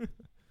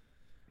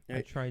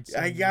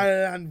 I got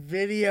it on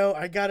video.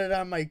 I got it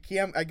on my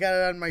cam. I got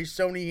it on my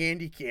Sony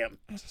Handycam.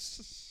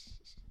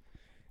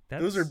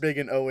 Those are big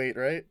in 2008,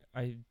 right?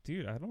 I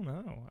don't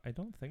know. I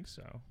don't think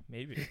so.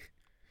 Maybe.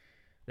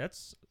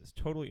 It's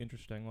totally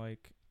interesting.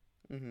 Like,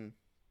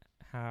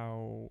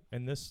 how,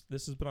 and this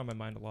has been on my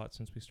mind a lot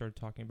since we started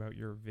talking about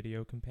your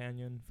video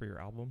companion for your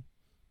album.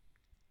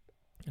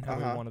 And how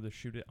we wanted to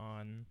shoot it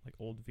on like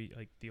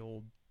the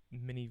old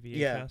mini VHS.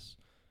 Yeah.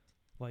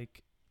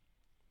 Like,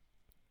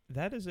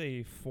 that is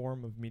a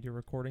form of media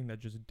recording that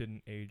just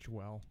didn't age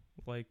well.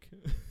 Like,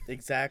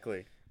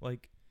 exactly.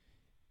 Like,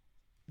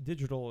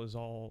 digital is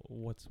all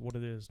what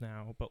it is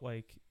now, but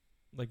like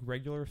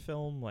regular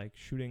film, like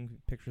shooting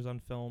pictures on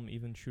film,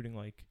 even shooting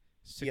like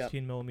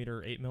 16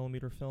 millimeter, 8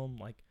 millimeter film,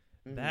 like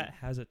that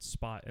has its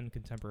spot in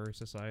contemporary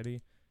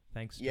society,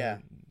 thanks to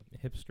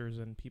hipsters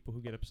and people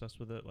who get obsessed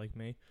with it like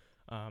me.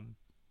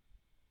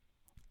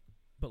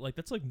 But like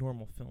that's like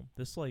normal film.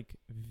 This like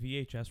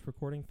VHS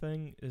recording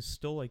thing is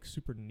still like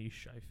super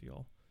niche, I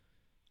feel.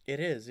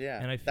 It is,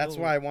 yeah. And that's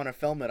why I want to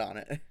film it on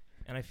it.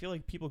 And I feel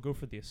like people go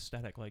for the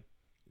aesthetic. Like,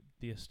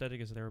 the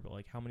aesthetic is there, but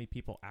like how many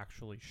people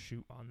actually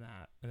shoot on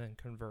that and then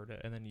convert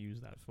it and then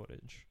use that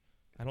footage?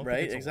 I don't think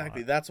it's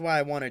exactly. a lot. That's why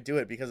I want to do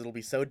it, because it'll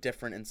be so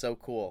different and so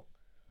cool.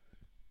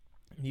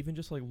 And even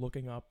just like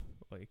looking up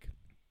like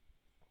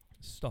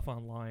stuff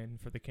online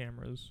for the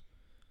cameras.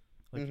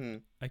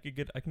 Like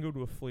I can go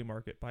to a flea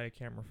market, buy a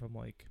camera from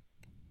like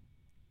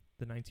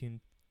the 1920s,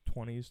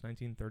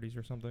 1930s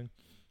or something.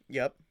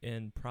 Yep.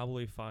 And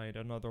probably find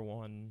another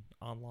one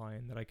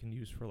online that I can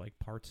use for like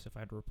parts if I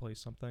had to replace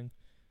something.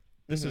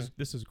 This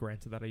is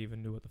granted that I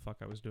even knew what the fuck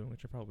I was doing,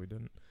 which I probably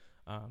didn't.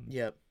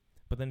 Yep.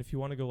 But then if you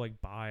want to go like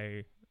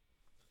buy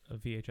a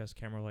VHS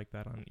camera like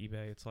that on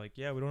eBay, it's like,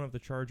 yeah, we don't have the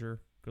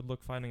charger. Good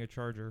luck finding a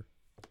charger.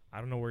 I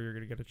don't know where you're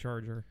gonna get a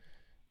charger.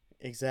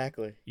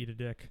 Exactly. Eat a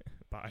dick.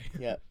 Bye.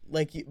 Yeah.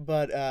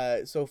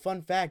 So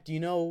fun fact, do you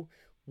know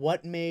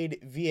what made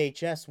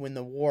VHS win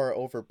the war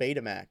over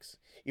Betamax?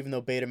 Even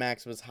though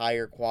Betamax was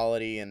higher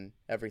quality and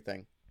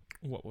everything.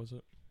 What was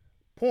it?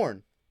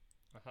 Porn.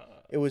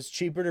 It was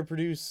cheaper to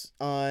produce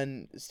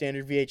on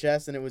standard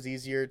VHS, and it was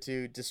easier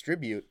to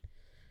distribute.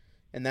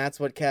 And that's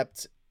what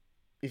kept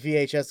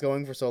VHS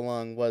going for so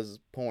long was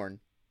porn.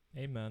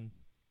 Amen.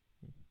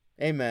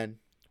 Amen.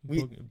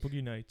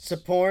 Boogie Nights. To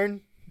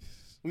porn,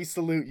 we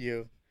salute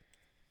you.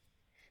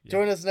 Yeah.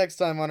 Join us next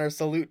time on our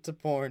salute to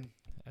porn.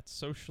 That's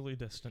socially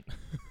distant.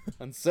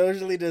 On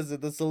socially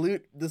distant, the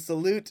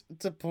salute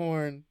to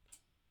porn.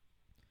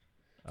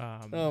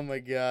 Oh my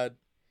god.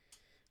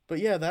 But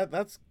yeah,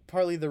 that's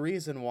partly the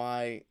reason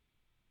why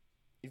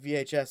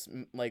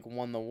VHS like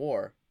won the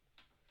war.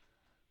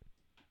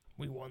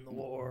 We won the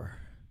war.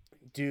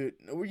 Dude,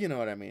 you know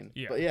what I mean.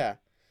 Yeah. But yeah.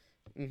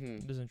 Mm-hmm.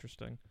 It is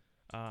interesting.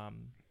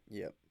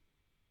 Yep.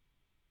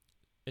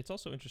 It's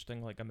also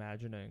interesting, like,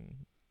 imagining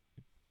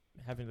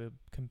having to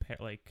compare,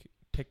 like,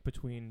 pick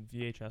between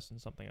VHS and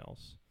something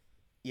else.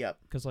 Yep.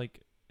 Because,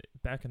 like,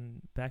 back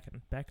in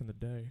the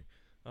day,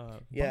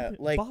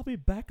 Bobby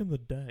back in the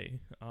day,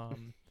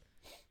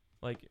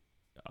 like,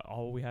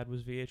 all we had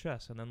was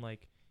VHS, and then,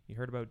 like, you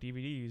heard about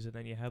DVDs, and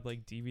then you had,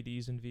 like,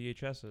 DVDs and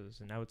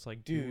VHSs, and now it's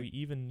like, do we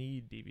even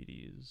need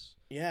DVDs?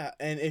 Yeah,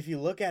 and if you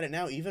look at it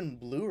now, even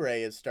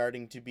Blu-ray is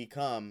starting to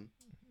become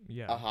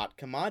a hot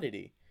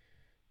commodity.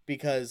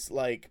 Because,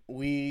 like,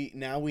 we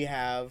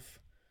have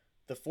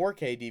the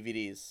 4K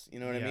DVDs, you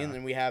know what I mean?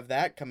 And we have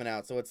that coming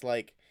out, so it's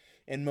like,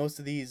 and most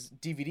of these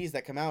DVDs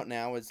that come out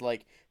now is,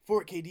 like,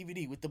 4K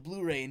DVD with the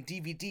Blu-ray and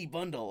DVD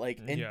bundle, like,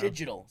 and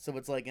digital. So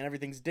it's like, and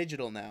everything's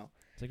digital now.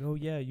 It's like, oh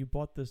yeah, you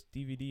bought this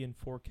DVD in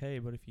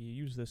 4K, but if you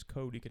use this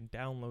code, you can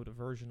download a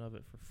version of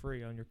it for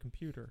free on your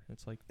computer.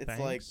 It's like,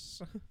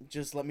 thanks. Like,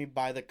 just let me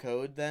buy the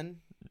code then.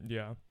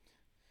 Yeah.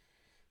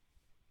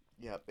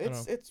 Yep.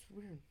 It's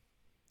weird.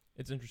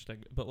 It's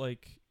interesting, but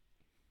like,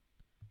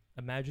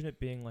 imagine it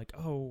being like,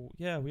 oh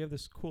yeah, we have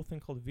this cool thing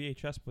called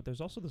VHS, but there's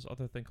also this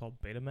other thing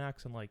called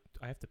Betamax, and like,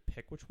 I have to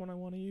pick which one I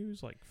want to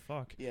use. Like,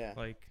 fuck. Yeah.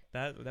 Like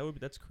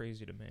that's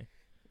crazy to me.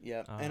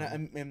 Yeah,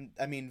 and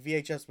I mean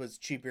VHS was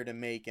cheaper to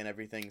make and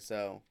everything,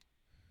 so,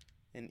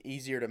 and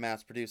easier to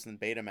mass produce than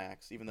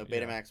Betamax. Even though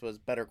Betamax was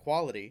better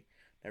quality,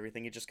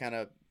 everything, it just kind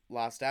of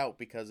lost out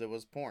because it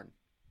was porn.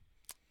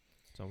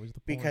 It's always the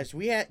porn.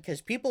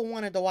 Because people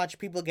wanted to watch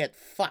people get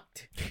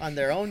fucked on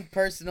their own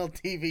personal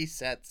TV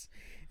sets,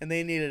 and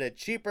they needed a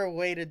cheaper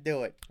way to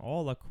do it.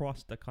 All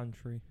across the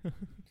country.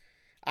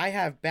 I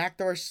have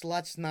Backdoor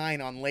Sluts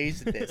 9 on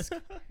Laserdisc.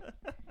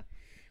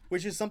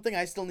 Which is something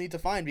I still need to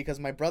find because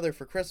my brother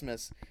for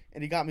Christmas,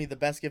 and he got me the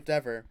best gift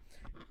ever,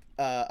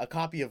 a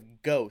copy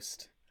of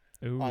Ghost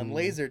on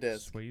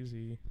Laserdisc.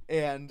 Swayze.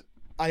 And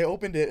I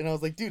opened it and I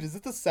was like, dude, is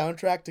it the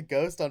soundtrack to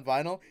Ghost on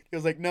vinyl? He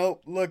was like, no,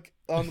 look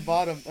on the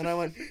bottom. And I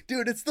went,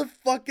 dude, it's the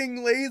fucking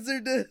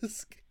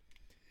Laserdisc.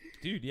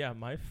 Dude, yeah,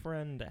 my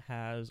friend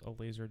has a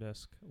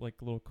Laserdisc,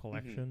 like, little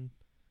collection.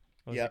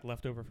 It was like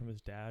left over from his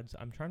dad's.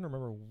 I'm trying to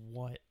remember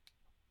what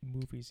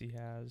movies he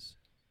has.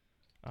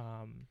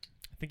 I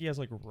think he has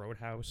like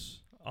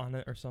Roadhouse on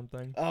it or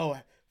something. Oh,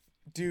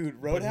 dude,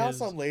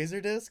 Roadhouse on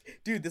Laserdisc?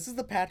 Dude, this is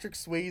the Patrick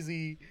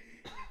Swayze.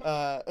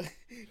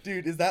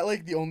 Dude, is that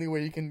like the only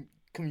way you can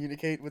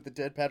communicate with the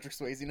dead Patrick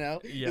Swayze now?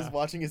 Yeah. Is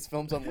watching his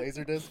films on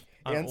Laserdisc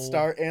and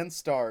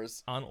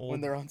Stars on old,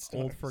 when they're on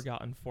Stars. Old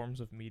forgotten forms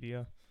of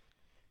media.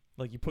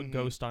 Like, you put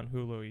Ghost on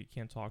Hulu, you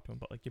can't talk to him,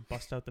 but like you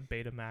bust out the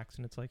Betamax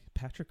and it's like,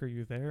 Patrick, are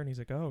you there? And he's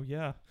like, oh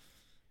yeah,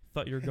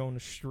 thought you were going to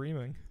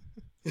streaming.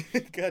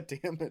 God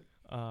damn it.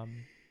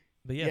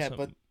 But yeah, so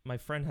but my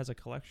friend has a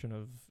collection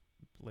of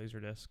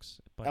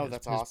Laserdiscs, but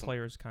his awesome.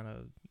 Player's kind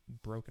of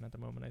broken at the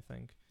moment, I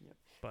think. Yep.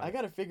 But I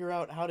got to figure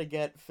out how to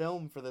get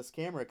film for this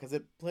camera because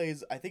it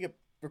plays. I think it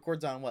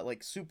records on what,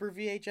 like Super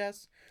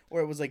VHS,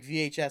 or it was like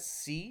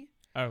VHS-C.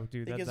 Oh,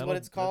 dude, I think is what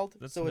it's called.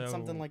 It's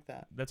something like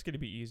that. That's gonna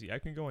be easy. I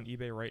can go on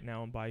eBay right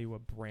now and buy you a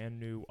brand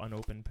new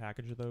unopened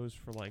package of those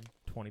for like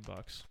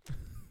 $20.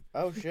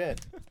 Oh shit!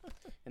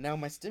 And now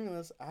my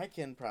stimulus, I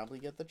can probably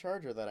get the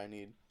charger that I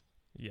need.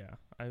 Yeah,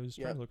 I was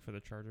trying to look for the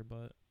charger,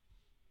 but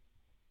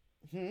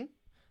I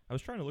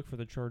was trying to look for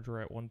the charger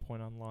at one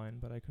point online,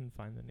 but I couldn't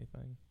find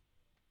anything.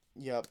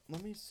 Yep.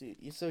 Let me see.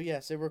 So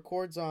yes, it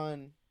records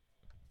on.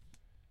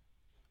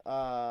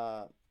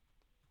 I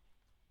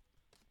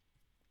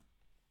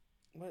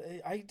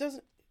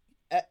doesn't.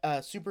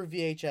 Super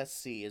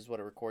VHS-C is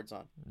what it records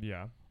on.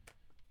 Yeah.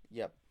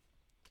 Yep.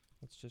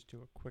 Let's just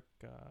do a quick.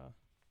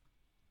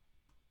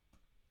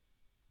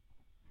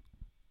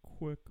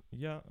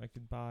 Yeah, I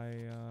could buy.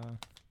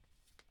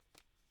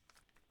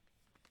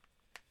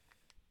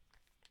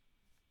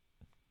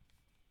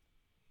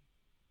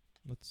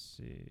 Let's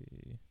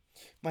see.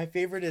 My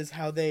favorite is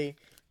how their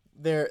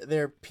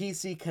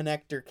PC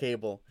connector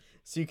cable,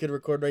 so you could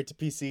record right to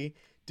PC.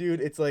 Dude,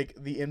 it's like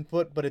the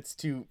input, but it's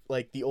to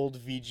like the old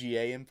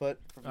VGA input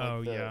from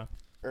like the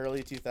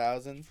early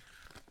 2000s.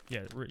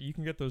 Yeah, you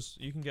can get those.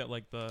 You can get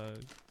like the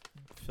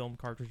film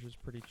cartridges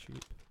pretty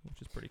cheap,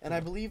 which is pretty cool. And I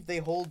believe they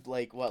hold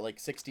like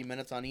 60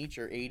 minutes on each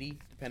or 80,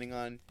 depending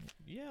on.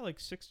 Yeah, like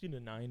 60 to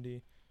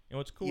 90. And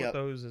what's cool with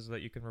those is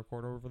that you can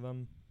record over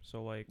them.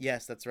 So like.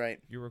 Yes, that's right.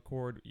 You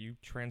record, you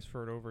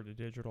transfer it over to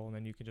digital, and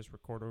then you can just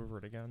record over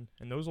it again.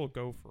 And those will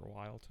go for a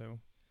while too.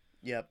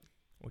 Yep.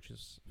 Which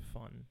is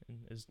fun and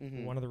is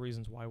one of the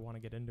reasons why I want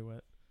to get into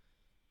it.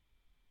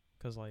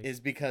 Because like is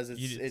because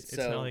it's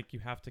so not like you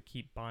have to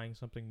keep buying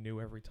something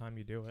new every time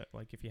you do it.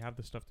 Like if you have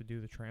the stuff to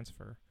do the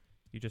transfer,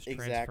 you just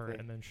transfer it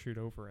and then shoot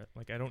over it.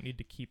 Like I don't need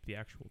to keep the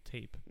actual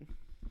tape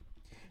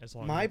as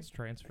long as it's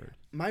transferred.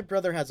 My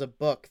brother has a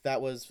book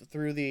that was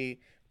through the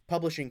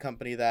publishing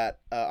company that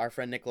our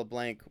friend Nick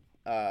LeBlanc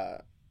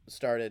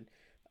started,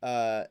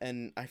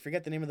 and I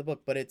forget the name of the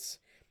book, but it's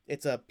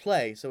a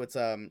play, so it's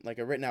like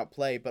a written out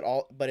play,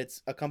 but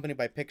it's accompanied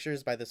by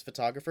pictures by this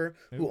photographer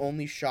who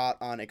only shot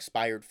on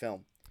expired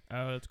film.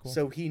 Oh, that's cool.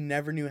 So he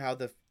never knew how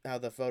the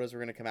photos were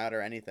going to come out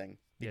or anything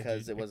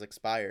because it was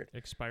expired.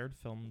 Expired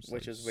films,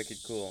 which is wicked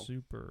cool.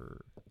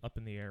 Super up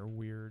in the air,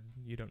 weird.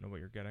 You don't know what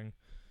you're getting.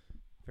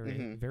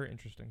 Very very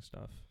interesting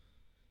stuff.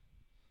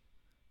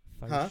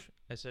 Huh?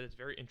 I said it's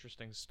very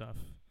interesting stuff.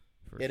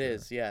 It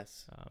is,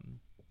 yes.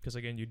 Because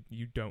again,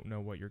 you don't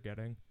know what you're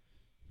getting.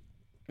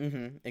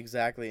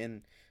 Exactly.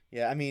 And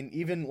yeah, I mean,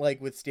 even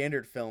like with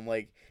standard film,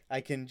 like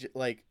I can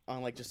like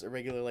on like just a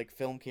regular like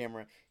film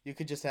camera, you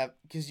could just have,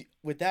 because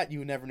with that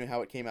you never knew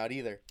how it came out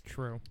either.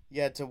 True.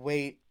 You had to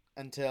wait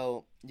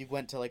until you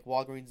went to like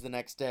Walgreens the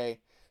next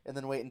day, and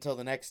then wait until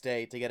the next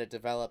day to get it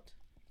developed,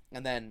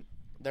 and then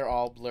they're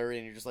all blurry,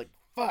 and you're just like,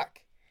 fuck.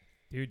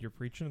 Dude, you're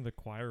preaching to the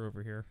choir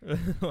over here.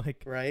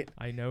 Like, right?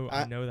 I know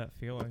that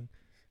feeling.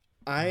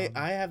 I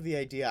have the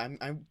idea.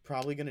 I'm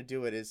probably gonna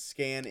do it is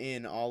scan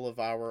in all of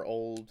our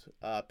old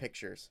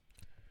pictures.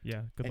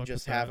 Yeah, good luck and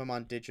just with have that. them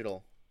on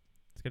digital.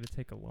 It's gonna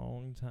take a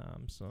long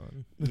time,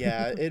 son.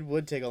 Yeah, it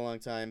would take a long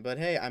time, but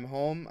hey, I'm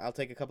home. I'll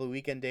take a couple of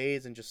weekend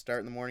days and just start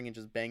in the morning and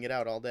just bang it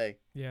out all day.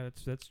 Yeah,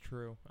 that's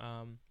true.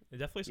 It's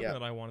definitely something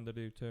that I wanted to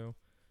do too.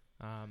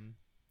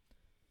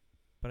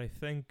 But I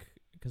think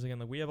because again,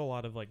 like we have a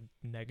lot of like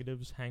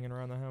negatives hanging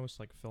around the house,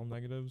 like film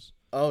negatives.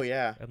 Oh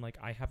yeah. And like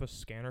I have a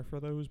scanner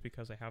for those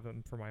because I have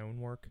them for my own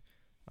work.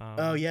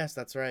 Oh yes,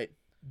 that's right.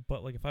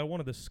 But like if I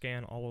wanted to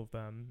scan all of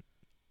them,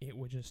 it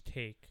would just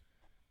take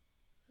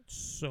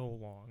so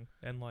long,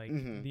 and like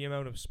the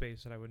amount of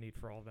space that I would need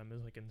for all of them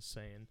is like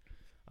insane.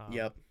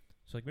 Yep.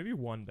 So like maybe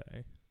one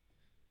day,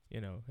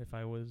 if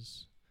I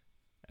was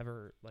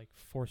ever like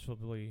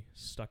forcibly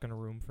stuck in a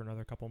room for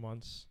another couple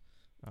months,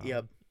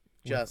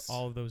 just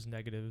all of those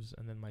negatives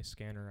and then my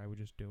scanner, I would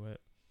just do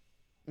it.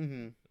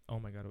 Oh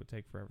my god, it would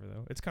take forever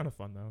though. It's kind of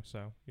fun though,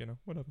 so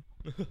whatever.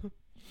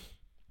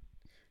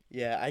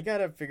 Yeah, I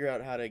gotta figure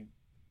out how to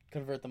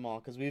convert them all,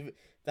 because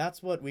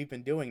that's what we've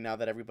been doing now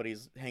that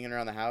everybody's hanging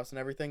around the house and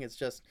everything. It's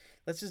just,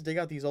 let's just dig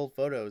out these old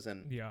photos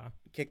and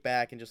kick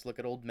back and just look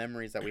at old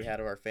memories that we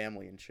had of our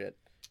family and shit.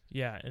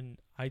 Yeah, and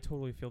I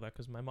totally feel that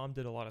because my mom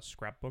did a lot of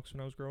scrapbooks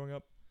when I was growing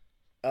up.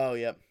 Oh,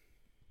 yep.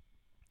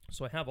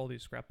 So I have all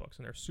these scrapbooks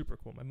and they're super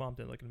cool. My mom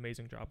did like an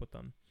amazing job with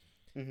them.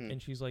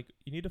 And she's like,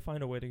 you need to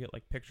find a way to get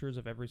like pictures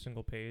of every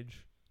single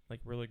page, like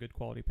really good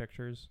quality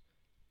pictures,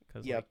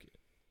 because like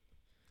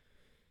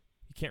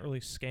you can't really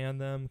scan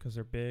them because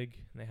they're big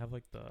and they have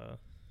like the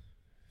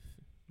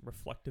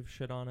reflective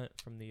shit on it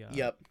from the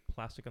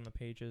plastic on the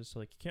pages. So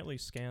like you can't really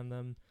scan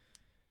them,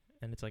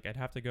 and it's like I'd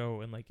have to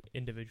go and like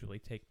individually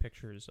take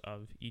pictures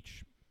of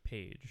each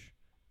page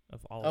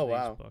of all of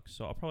these books.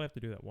 So I'll probably have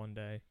to do that one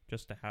day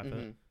just to have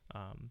it.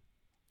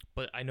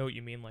 But I know what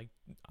you mean. Like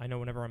I know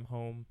whenever I'm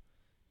home,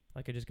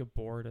 like I just get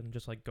bored and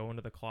just like go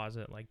into the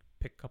closet, like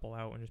pick a couple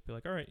out and just be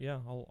like, all right, yeah,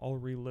 I'll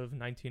relive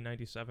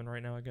 1997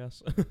 right now, I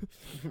guess.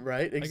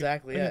 Right,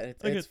 exactly.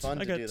 It's fun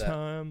to do that. I got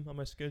time on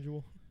my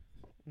schedule.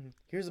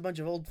 Here's a bunch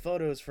of old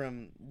photos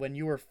from when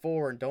you were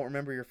 4 and don't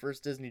remember your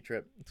first Disney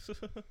trip. So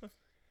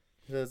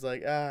it's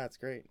like, it's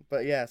great.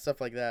 But yeah,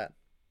 stuff like that.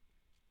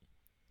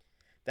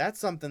 That's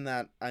something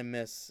that I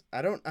miss.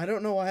 I don't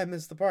know why I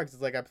miss the parks.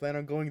 It's like I plan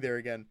on going there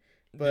again,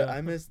 but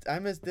I miss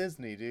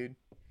Disney, dude.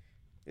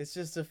 It's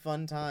just a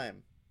fun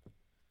time.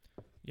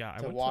 Yeah,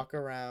 to walk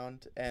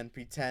around and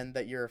pretend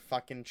that you're a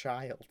fucking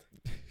child.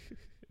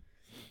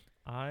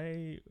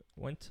 I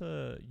went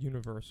to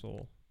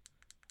Universal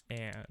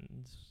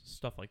and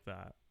stuff like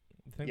that.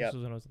 I think this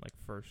was when I was in like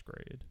first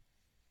grade.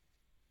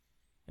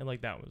 And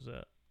like that was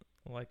it.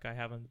 Like I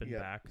haven't been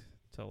back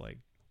to like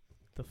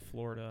the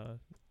Florida,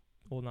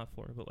 well not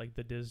Florida, but like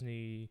the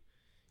Disney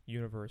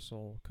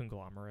Universal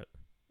conglomerate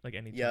like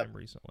anytime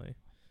recently.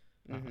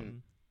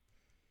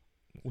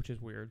 Which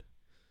is weird.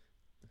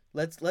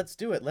 Let's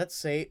do it.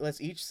 Let's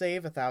each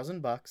save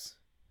 $1,000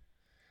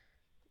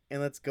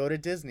 and let's go to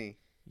Disney.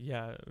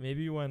 Yeah,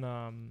 maybe when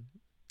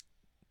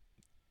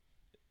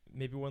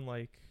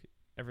like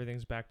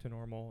everything's back to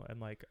normal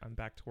and like I'm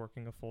back to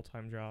working a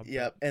full-time job.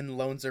 Yep, and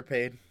loans are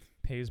paid.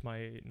 Pays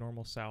my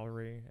normal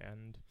salary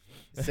and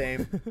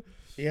same.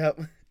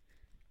 Yep.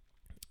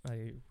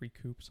 I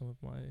recoup some of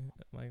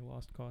my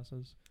lost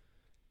causes.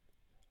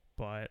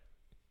 But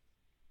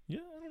yeah,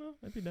 I don't know.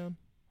 I'd be down.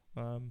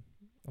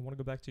 I want to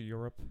go back to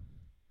Europe.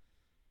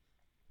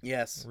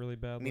 Yes. Really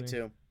badly. Me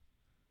too.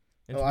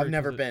 I've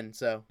never been,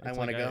 so I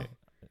want to go.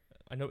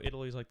 I know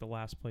Italy's like the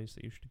last place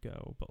that you should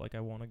go, but like I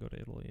want to go to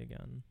Italy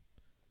again.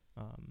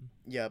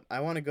 Yep, I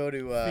want to go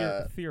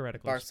to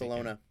theoretically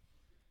Barcelona.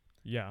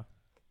 Speaking. Yeah.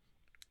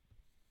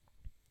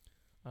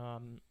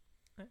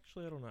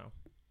 Actually, I don't know.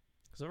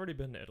 Because I've already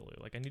been to Italy.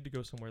 Like, I need to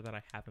go somewhere that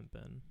I haven't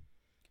been.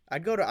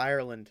 I'd go to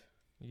Ireland.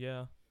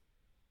 Yeah.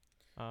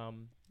 I'd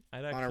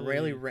actually... On a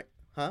really...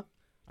 Huh?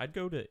 I'd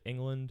go to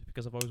England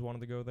because I've always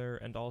wanted to go there,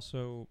 and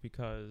also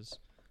because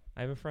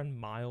I have a friend,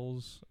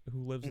 Miles,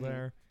 who lives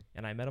there,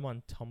 and I met him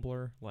on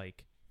Tumblr,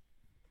 like,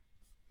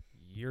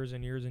 years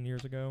and years and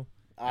years ago.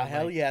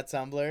 Hell like, yeah,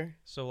 Tumblr.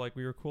 So, like,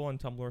 we were cool on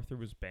Tumblr through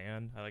his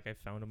band. I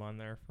found him on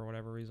there for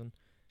whatever reason.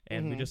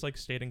 And we just, like,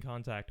 stayed in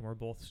contact, and we're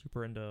both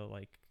super into,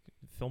 like,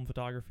 film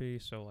photography.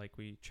 So, like,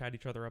 we chat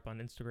each other up on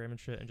Instagram and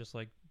shit and just,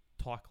 like,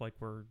 talk like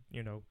we're,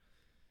 you know,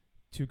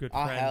 two good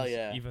friends. Hell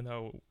yeah. Even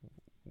though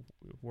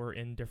we're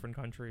in different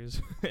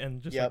countries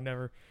and just, like,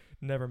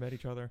 never met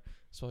each other.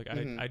 So, like,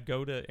 I'd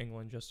go to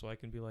England just so I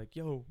can be like,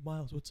 yo,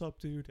 Miles, what's up,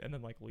 dude? And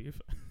then, like, leave.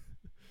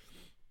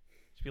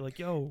 Just be like,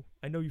 yo,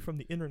 I know you from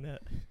the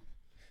internet.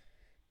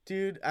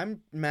 Dude,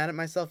 I'm mad at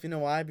myself. You know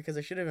why? Because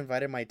I should have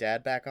invited my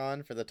dad back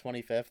on for the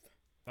 25th.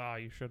 Ah,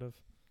 you should have.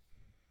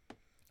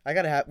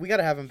 We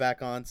gotta have him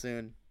back on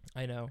soon.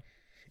 I know.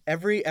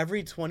 Every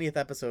 20th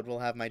episode we'll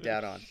have my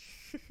dad on.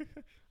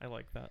 I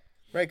like that.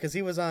 Right, because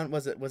he was on.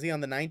 Was he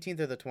on the 19th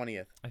or the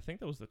 20th? I think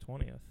that was the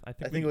 20th. I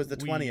think it was the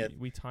 20th.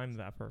 We timed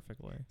that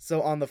perfectly.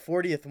 So on the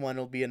 40th one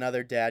will be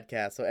another dad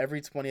cast. So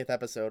every 20th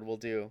episode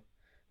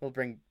we'll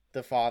bring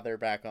the father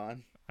back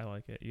on. I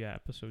like it. Yeah,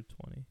 episode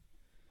 20.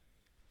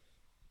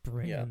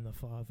 Bring in the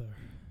father.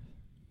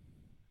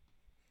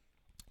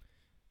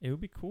 It would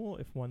be cool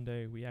if one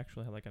day we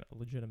actually had like a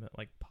legitimate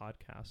like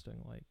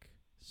podcasting like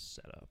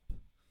setup.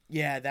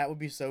 Yeah, that would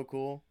be so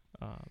cool.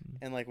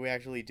 And like we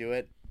actually do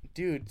it.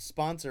 Dude,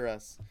 sponsor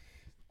us.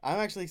 I'm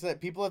actually excited.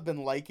 People have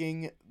been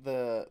liking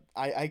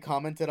I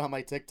commented on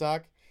my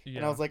TikTok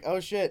and I was like, oh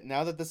shit,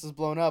 now that this is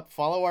blown up,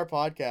 follow our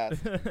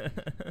podcast.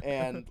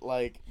 And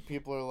like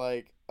people are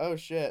like, oh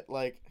shit,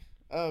 like,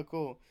 oh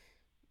cool.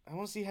 I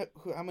want to see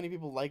how many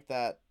people like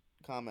that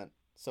comment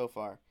so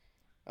far.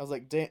 I was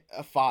like,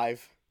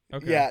 5.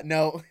 Okay. Yeah,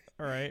 no.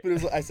 All right.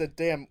 But I said,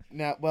 damn,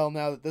 now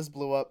that this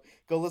blew up,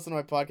 go listen to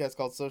my podcast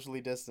called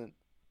Socially Distant.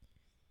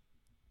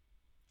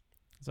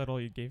 Is that all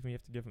you gave me? You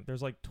have to give them.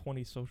 There's like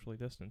 20 socially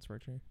distanced,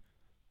 Richie.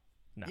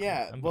 No,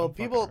 yeah,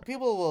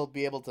 people will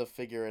be able to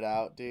figure it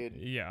out, dude.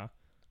 Yeah.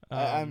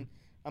 I'm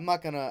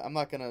not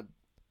gonna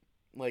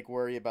like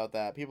worry about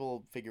that. People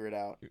will figure it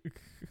out.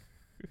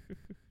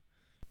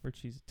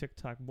 Richie's a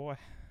TikTok boy.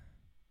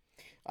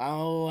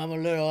 Oh, I'm a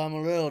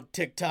little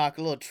TikTok,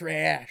 a little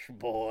trash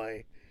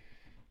boy.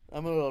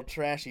 I'm a little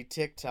trashy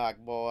TikTok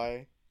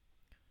boy.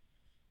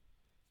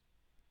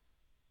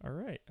 All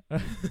right.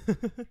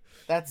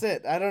 That's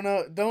it. I don't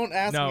know. Don't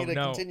ask me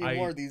to continue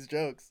more of these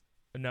jokes.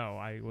 No,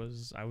 I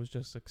was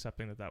just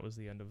accepting that was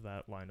the end of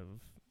that line of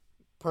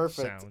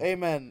perfect. Sound.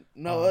 Amen.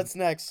 No, what's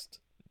next?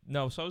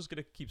 No, so I was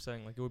gonna keep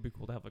saying like it would be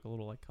cool to have like a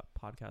little like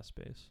podcast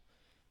space.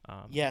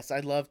 Yes,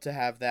 I'd love to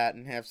have that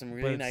and have some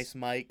really nice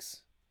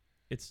mics.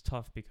 It's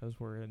tough because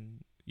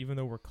even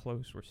though we're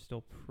close, we're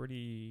still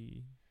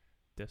pretty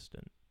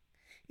distant.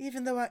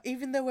 Even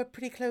though we're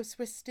pretty close,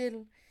 we're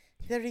still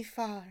very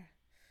far.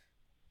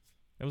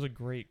 That was a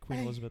great Queen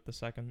Elizabeth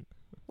II.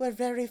 We're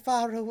very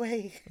far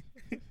away.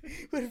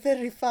 We're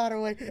very far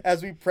away.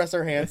 As we press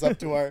our hands up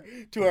to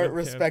our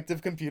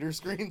respective computer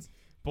screens.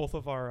 Both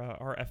of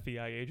our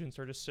FBI agents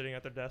are just sitting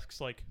at their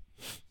desks like,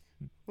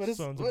 sons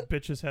of what?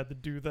 bitches had to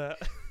do that.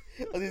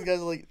 Are these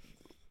guys like,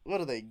 what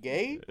are they,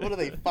 gay? What are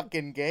they,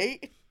 fucking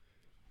gay?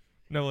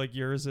 No, like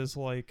yours is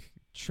like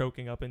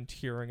choking up and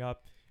tearing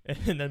up,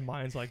 and then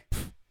mine's like,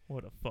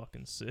 what a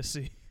fucking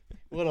sissy.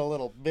 What a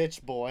little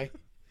bitch boy.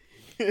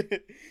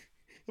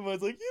 And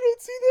mine's like, you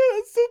don't see that?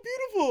 It's so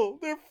beautiful.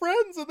 They're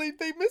friends and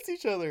they miss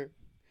each other.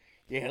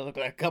 Yeah, they look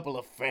like a couple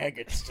of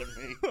faggots to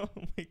me. Oh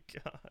my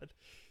god.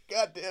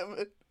 God damn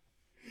it.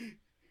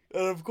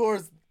 And of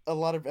course, a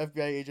lot of FBI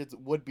agents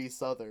would be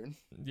Southern.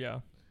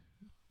 Yeah.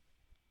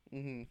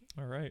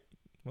 Mm-hmm. All right.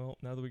 Well,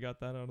 now that we got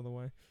that out of the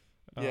way.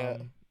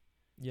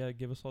 Yeah,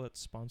 give us all that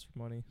sponsor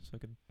money so I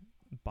could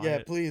buy it. Yeah,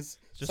 please.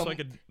 Just so I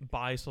could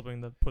buy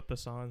something to put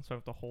this on so I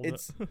have to hold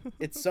it.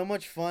 It's so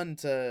much fun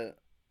to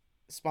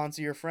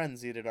sponsor your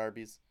friends eat at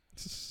Arby's.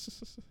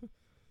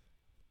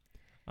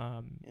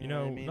 You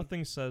know,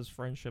 nothing says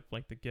friendship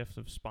like the gift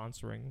of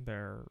sponsoring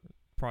their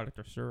product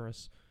or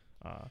service.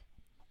 Warhammer.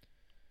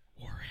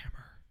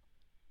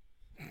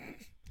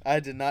 I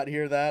did not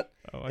hear that.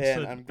 Oh,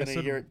 I'm gonna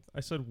hear it. I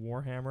said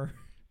Warhammer.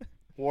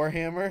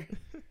 Warhammer?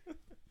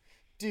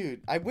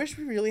 Dude, I wish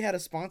we really had a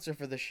sponsor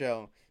for the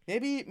show.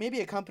 Maybe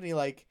a company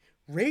like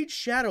Raid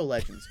Shadow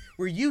Legends,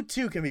 where you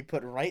too can be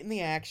put right in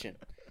the action.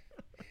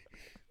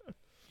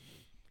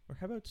 Or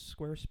how about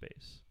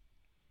Squarespace?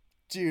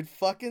 Dude,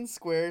 fucking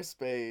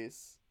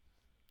Squarespace.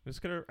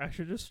 I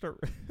should just start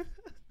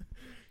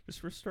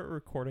start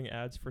recording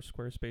ads for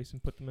Squarespace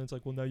and put them in. It's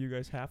like, well, now you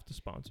guys have to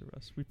sponsor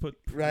us.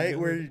 Right,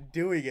 we're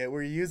doing it.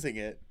 We're using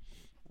it.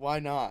 Why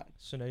not?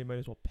 So now you might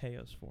as well pay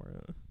us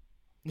for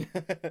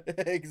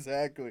it.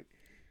 Exactly.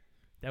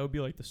 That would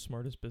be like the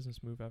smartest business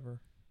move ever,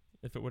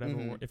 if it would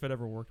ever if it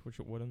ever worked, which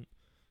it wouldn't.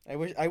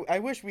 I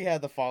wish we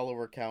had the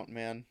follower count,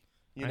 man.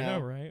 I know,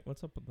 right?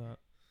 What's up with that?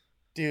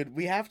 Dude,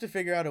 we have to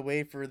figure out a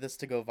way for this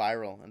to go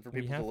viral and for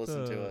people to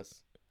listen to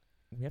us.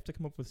 We have to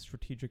come up with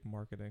strategic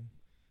marketing.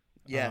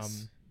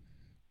 Yes.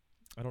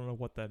 I don't know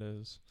what that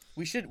is.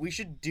 We should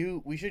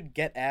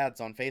get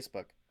ads on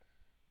Facebook.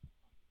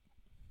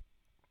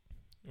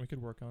 We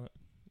could work on it.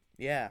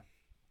 Yeah.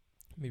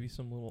 Maybe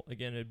some little,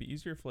 again, it'd be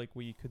easier if like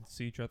we could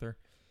see each other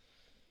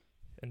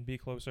and be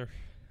closer.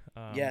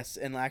 Yes,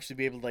 and actually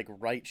be able to like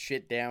write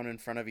shit down in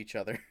front of each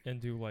other.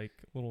 And do like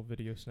little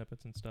video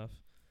snippets and stuff.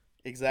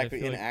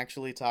 Exactly, and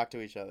actually talk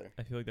to each other.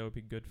 I feel like that would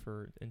be good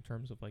for in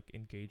terms of like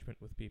engagement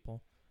with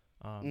people.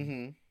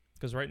 Mm-hmm.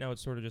 Because right now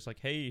it's sort of just like,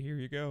 hey, here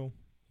you go.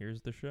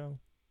 Here's the show.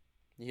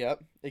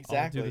 Yep,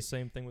 exactly. I'll do the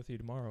same thing with you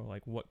tomorrow.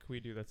 Like, what can we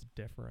do that's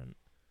different?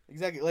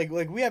 Exactly.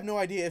 Like we have no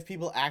idea if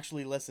people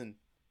actually listen.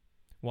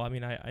 Well, I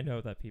mean, I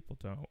know that people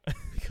don't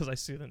because I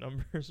see the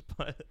numbers,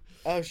 but...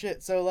 Oh,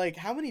 shit. So, like,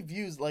 how many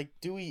views, like,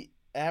 do we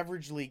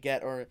averagely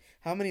get, or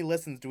how many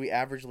listens do we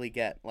averagely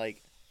get?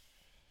 Like...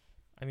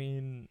 I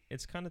mean,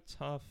 it's kind of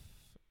tough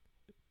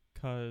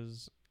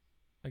because,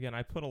 again,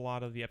 I put a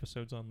lot of the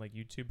episodes on, like,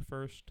 YouTube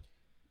first.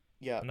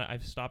 Yeah. And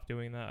I've stopped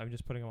doing that. I'm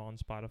just putting them on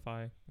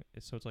Spotify.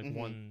 So it's, like,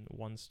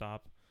 one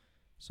stop.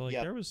 So, like,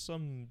 there was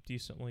some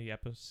decently,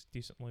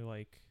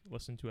 like,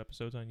 listened to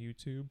episodes on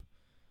YouTube.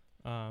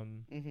 Let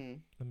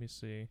me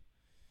see.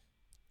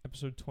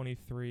 Episode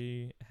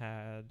 23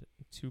 had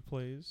 2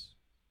 plays.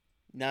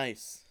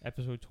 Nice.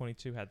 Episode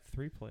 22 had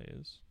 3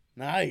 plays.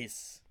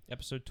 Nice.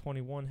 Episode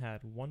 21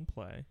 had 1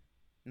 play.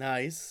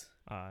 Nice.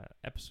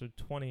 Episode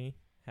 20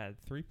 had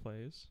 3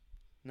 plays.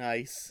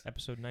 Nice.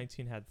 Episode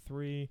 19 had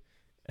 3.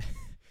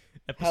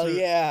 Hell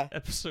yeah.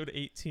 Episode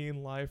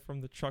 18, Live from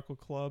the Chuckle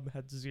Club,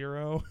 had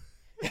 0.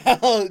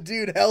 Hell,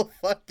 dude, hell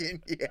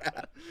fucking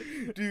yeah.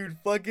 Dude,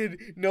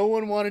 fucking no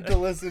one wanted to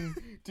listen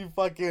to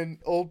fucking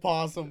Old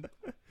Possum.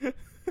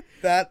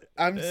 That,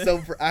 I'm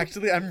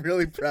actually, I'm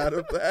really proud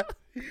of that.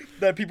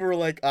 That people were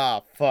like,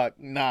 fuck,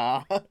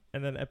 nah.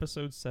 And then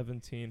episode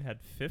 17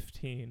 had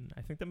 15.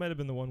 I think that might have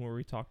been the one where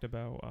we talked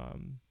about,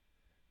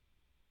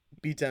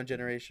 Beatdown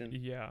Generation.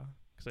 Yeah,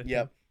 because I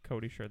think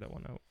Cody shared that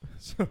one out.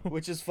 So.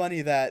 Which is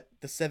funny that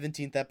the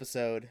 17th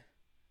episode...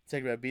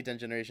 talking about Beatdown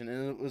Generation,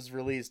 and it was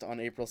released on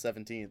April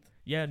 17th.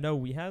 Yeah, no,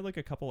 we had like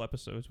a couple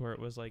episodes where it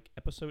was like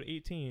episode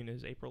 18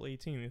 is April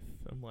 18th,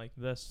 and like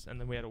this, and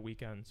then we had a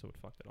weekend, so it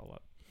fucked it all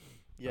up.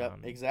 Yep,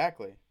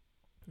 exactly.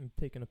 I'm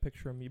taking a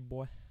picture of me,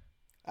 boy.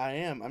 I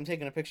am. I'm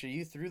taking a picture of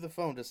you through the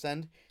phone to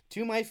send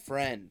to my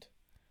friend.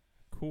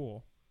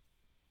 Cool.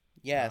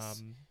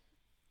 Yes.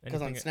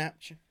 Because on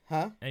Snapchat,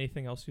 huh?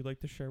 Anything else you'd like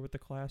to share with the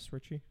class,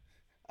 Richie?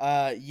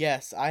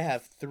 Yes, I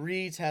have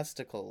 3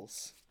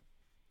 testicles.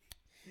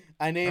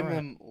 I name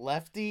him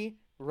Lefty,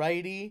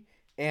 Righty,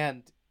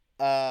 and,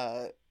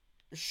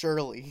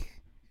 Shirley.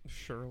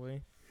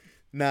 Shirley?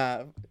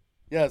 Nah.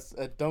 Yes,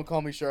 don't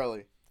call me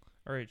Shirley.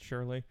 Alright,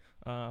 Shirley.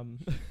 How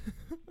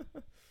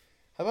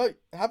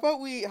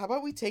about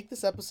we take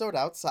this episode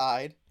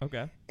outside?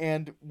 Okay.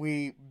 And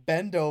we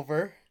bend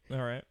over.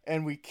 Alright.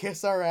 And we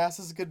kiss our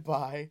asses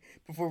goodbye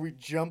before we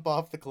jump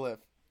off the cliff.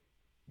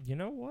 You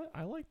know what?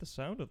 I like the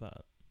sound of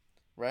that.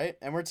 Right?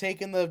 And we're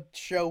taking the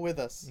show with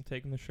us. I'm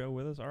taking the show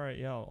with us. All right,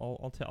 yeah.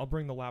 I'll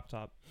bring the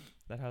laptop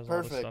that has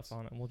all this stuff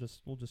on it, and we'll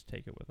just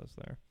take it with us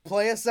there.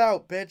 Play us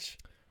out, bitch.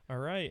 All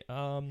right.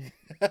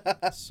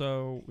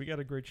 So we got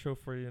a great show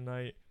for you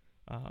tonight.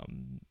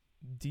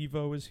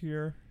 Devo is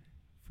here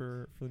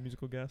for the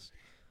musical guest.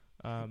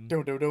 Don't.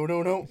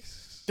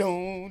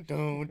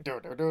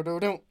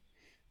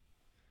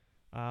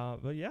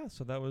 But yeah,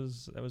 so that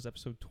was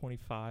episode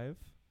 25.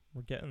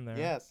 We're getting there.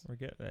 Yes.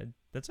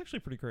 That's actually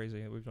pretty crazy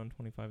that we've done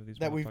 25 of these.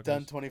 That we've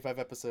done 25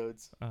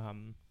 episodes. I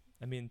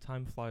mean,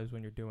 time flies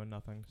when you're doing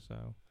nothing.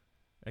 So,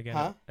 again,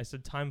 I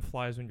said time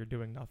flies when you're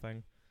doing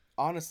nothing.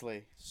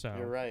 Honestly. So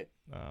you're right.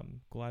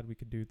 Glad we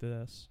could do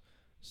this.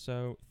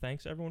 So,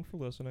 thanks everyone for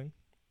listening.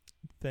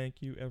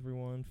 Thank you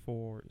everyone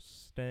for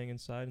staying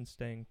inside and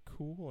staying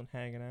cool and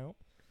hanging out.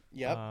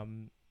 Yep.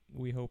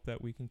 We hope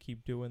that we can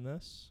keep doing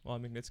this. Well, I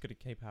mean, it's gonna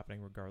keep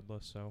happening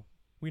regardless. So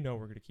we know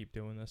we're gonna keep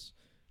doing this.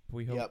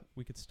 We hope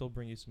we could still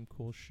bring you some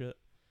cool shit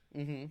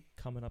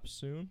coming up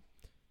soon.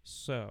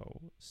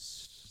 So,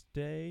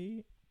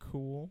 stay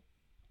cool.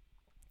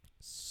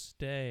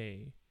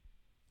 Stay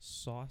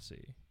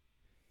saucy.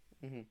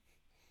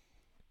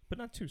 But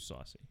not too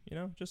saucy. You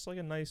know? Just like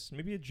a nice,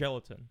 maybe a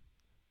gelatin.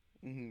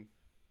 A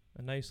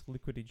nice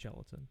liquidy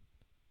gelatin.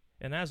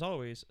 And as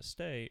always,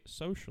 stay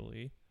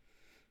socially.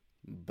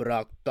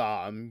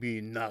 Bracta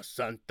mina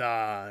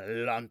santa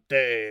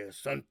lante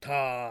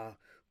santa.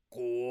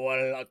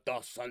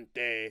 Kualata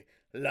sante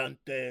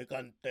lante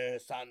cante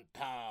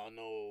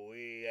santano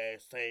ie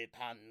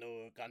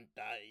setano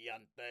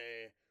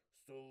cantayante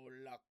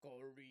sulla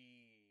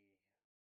cori.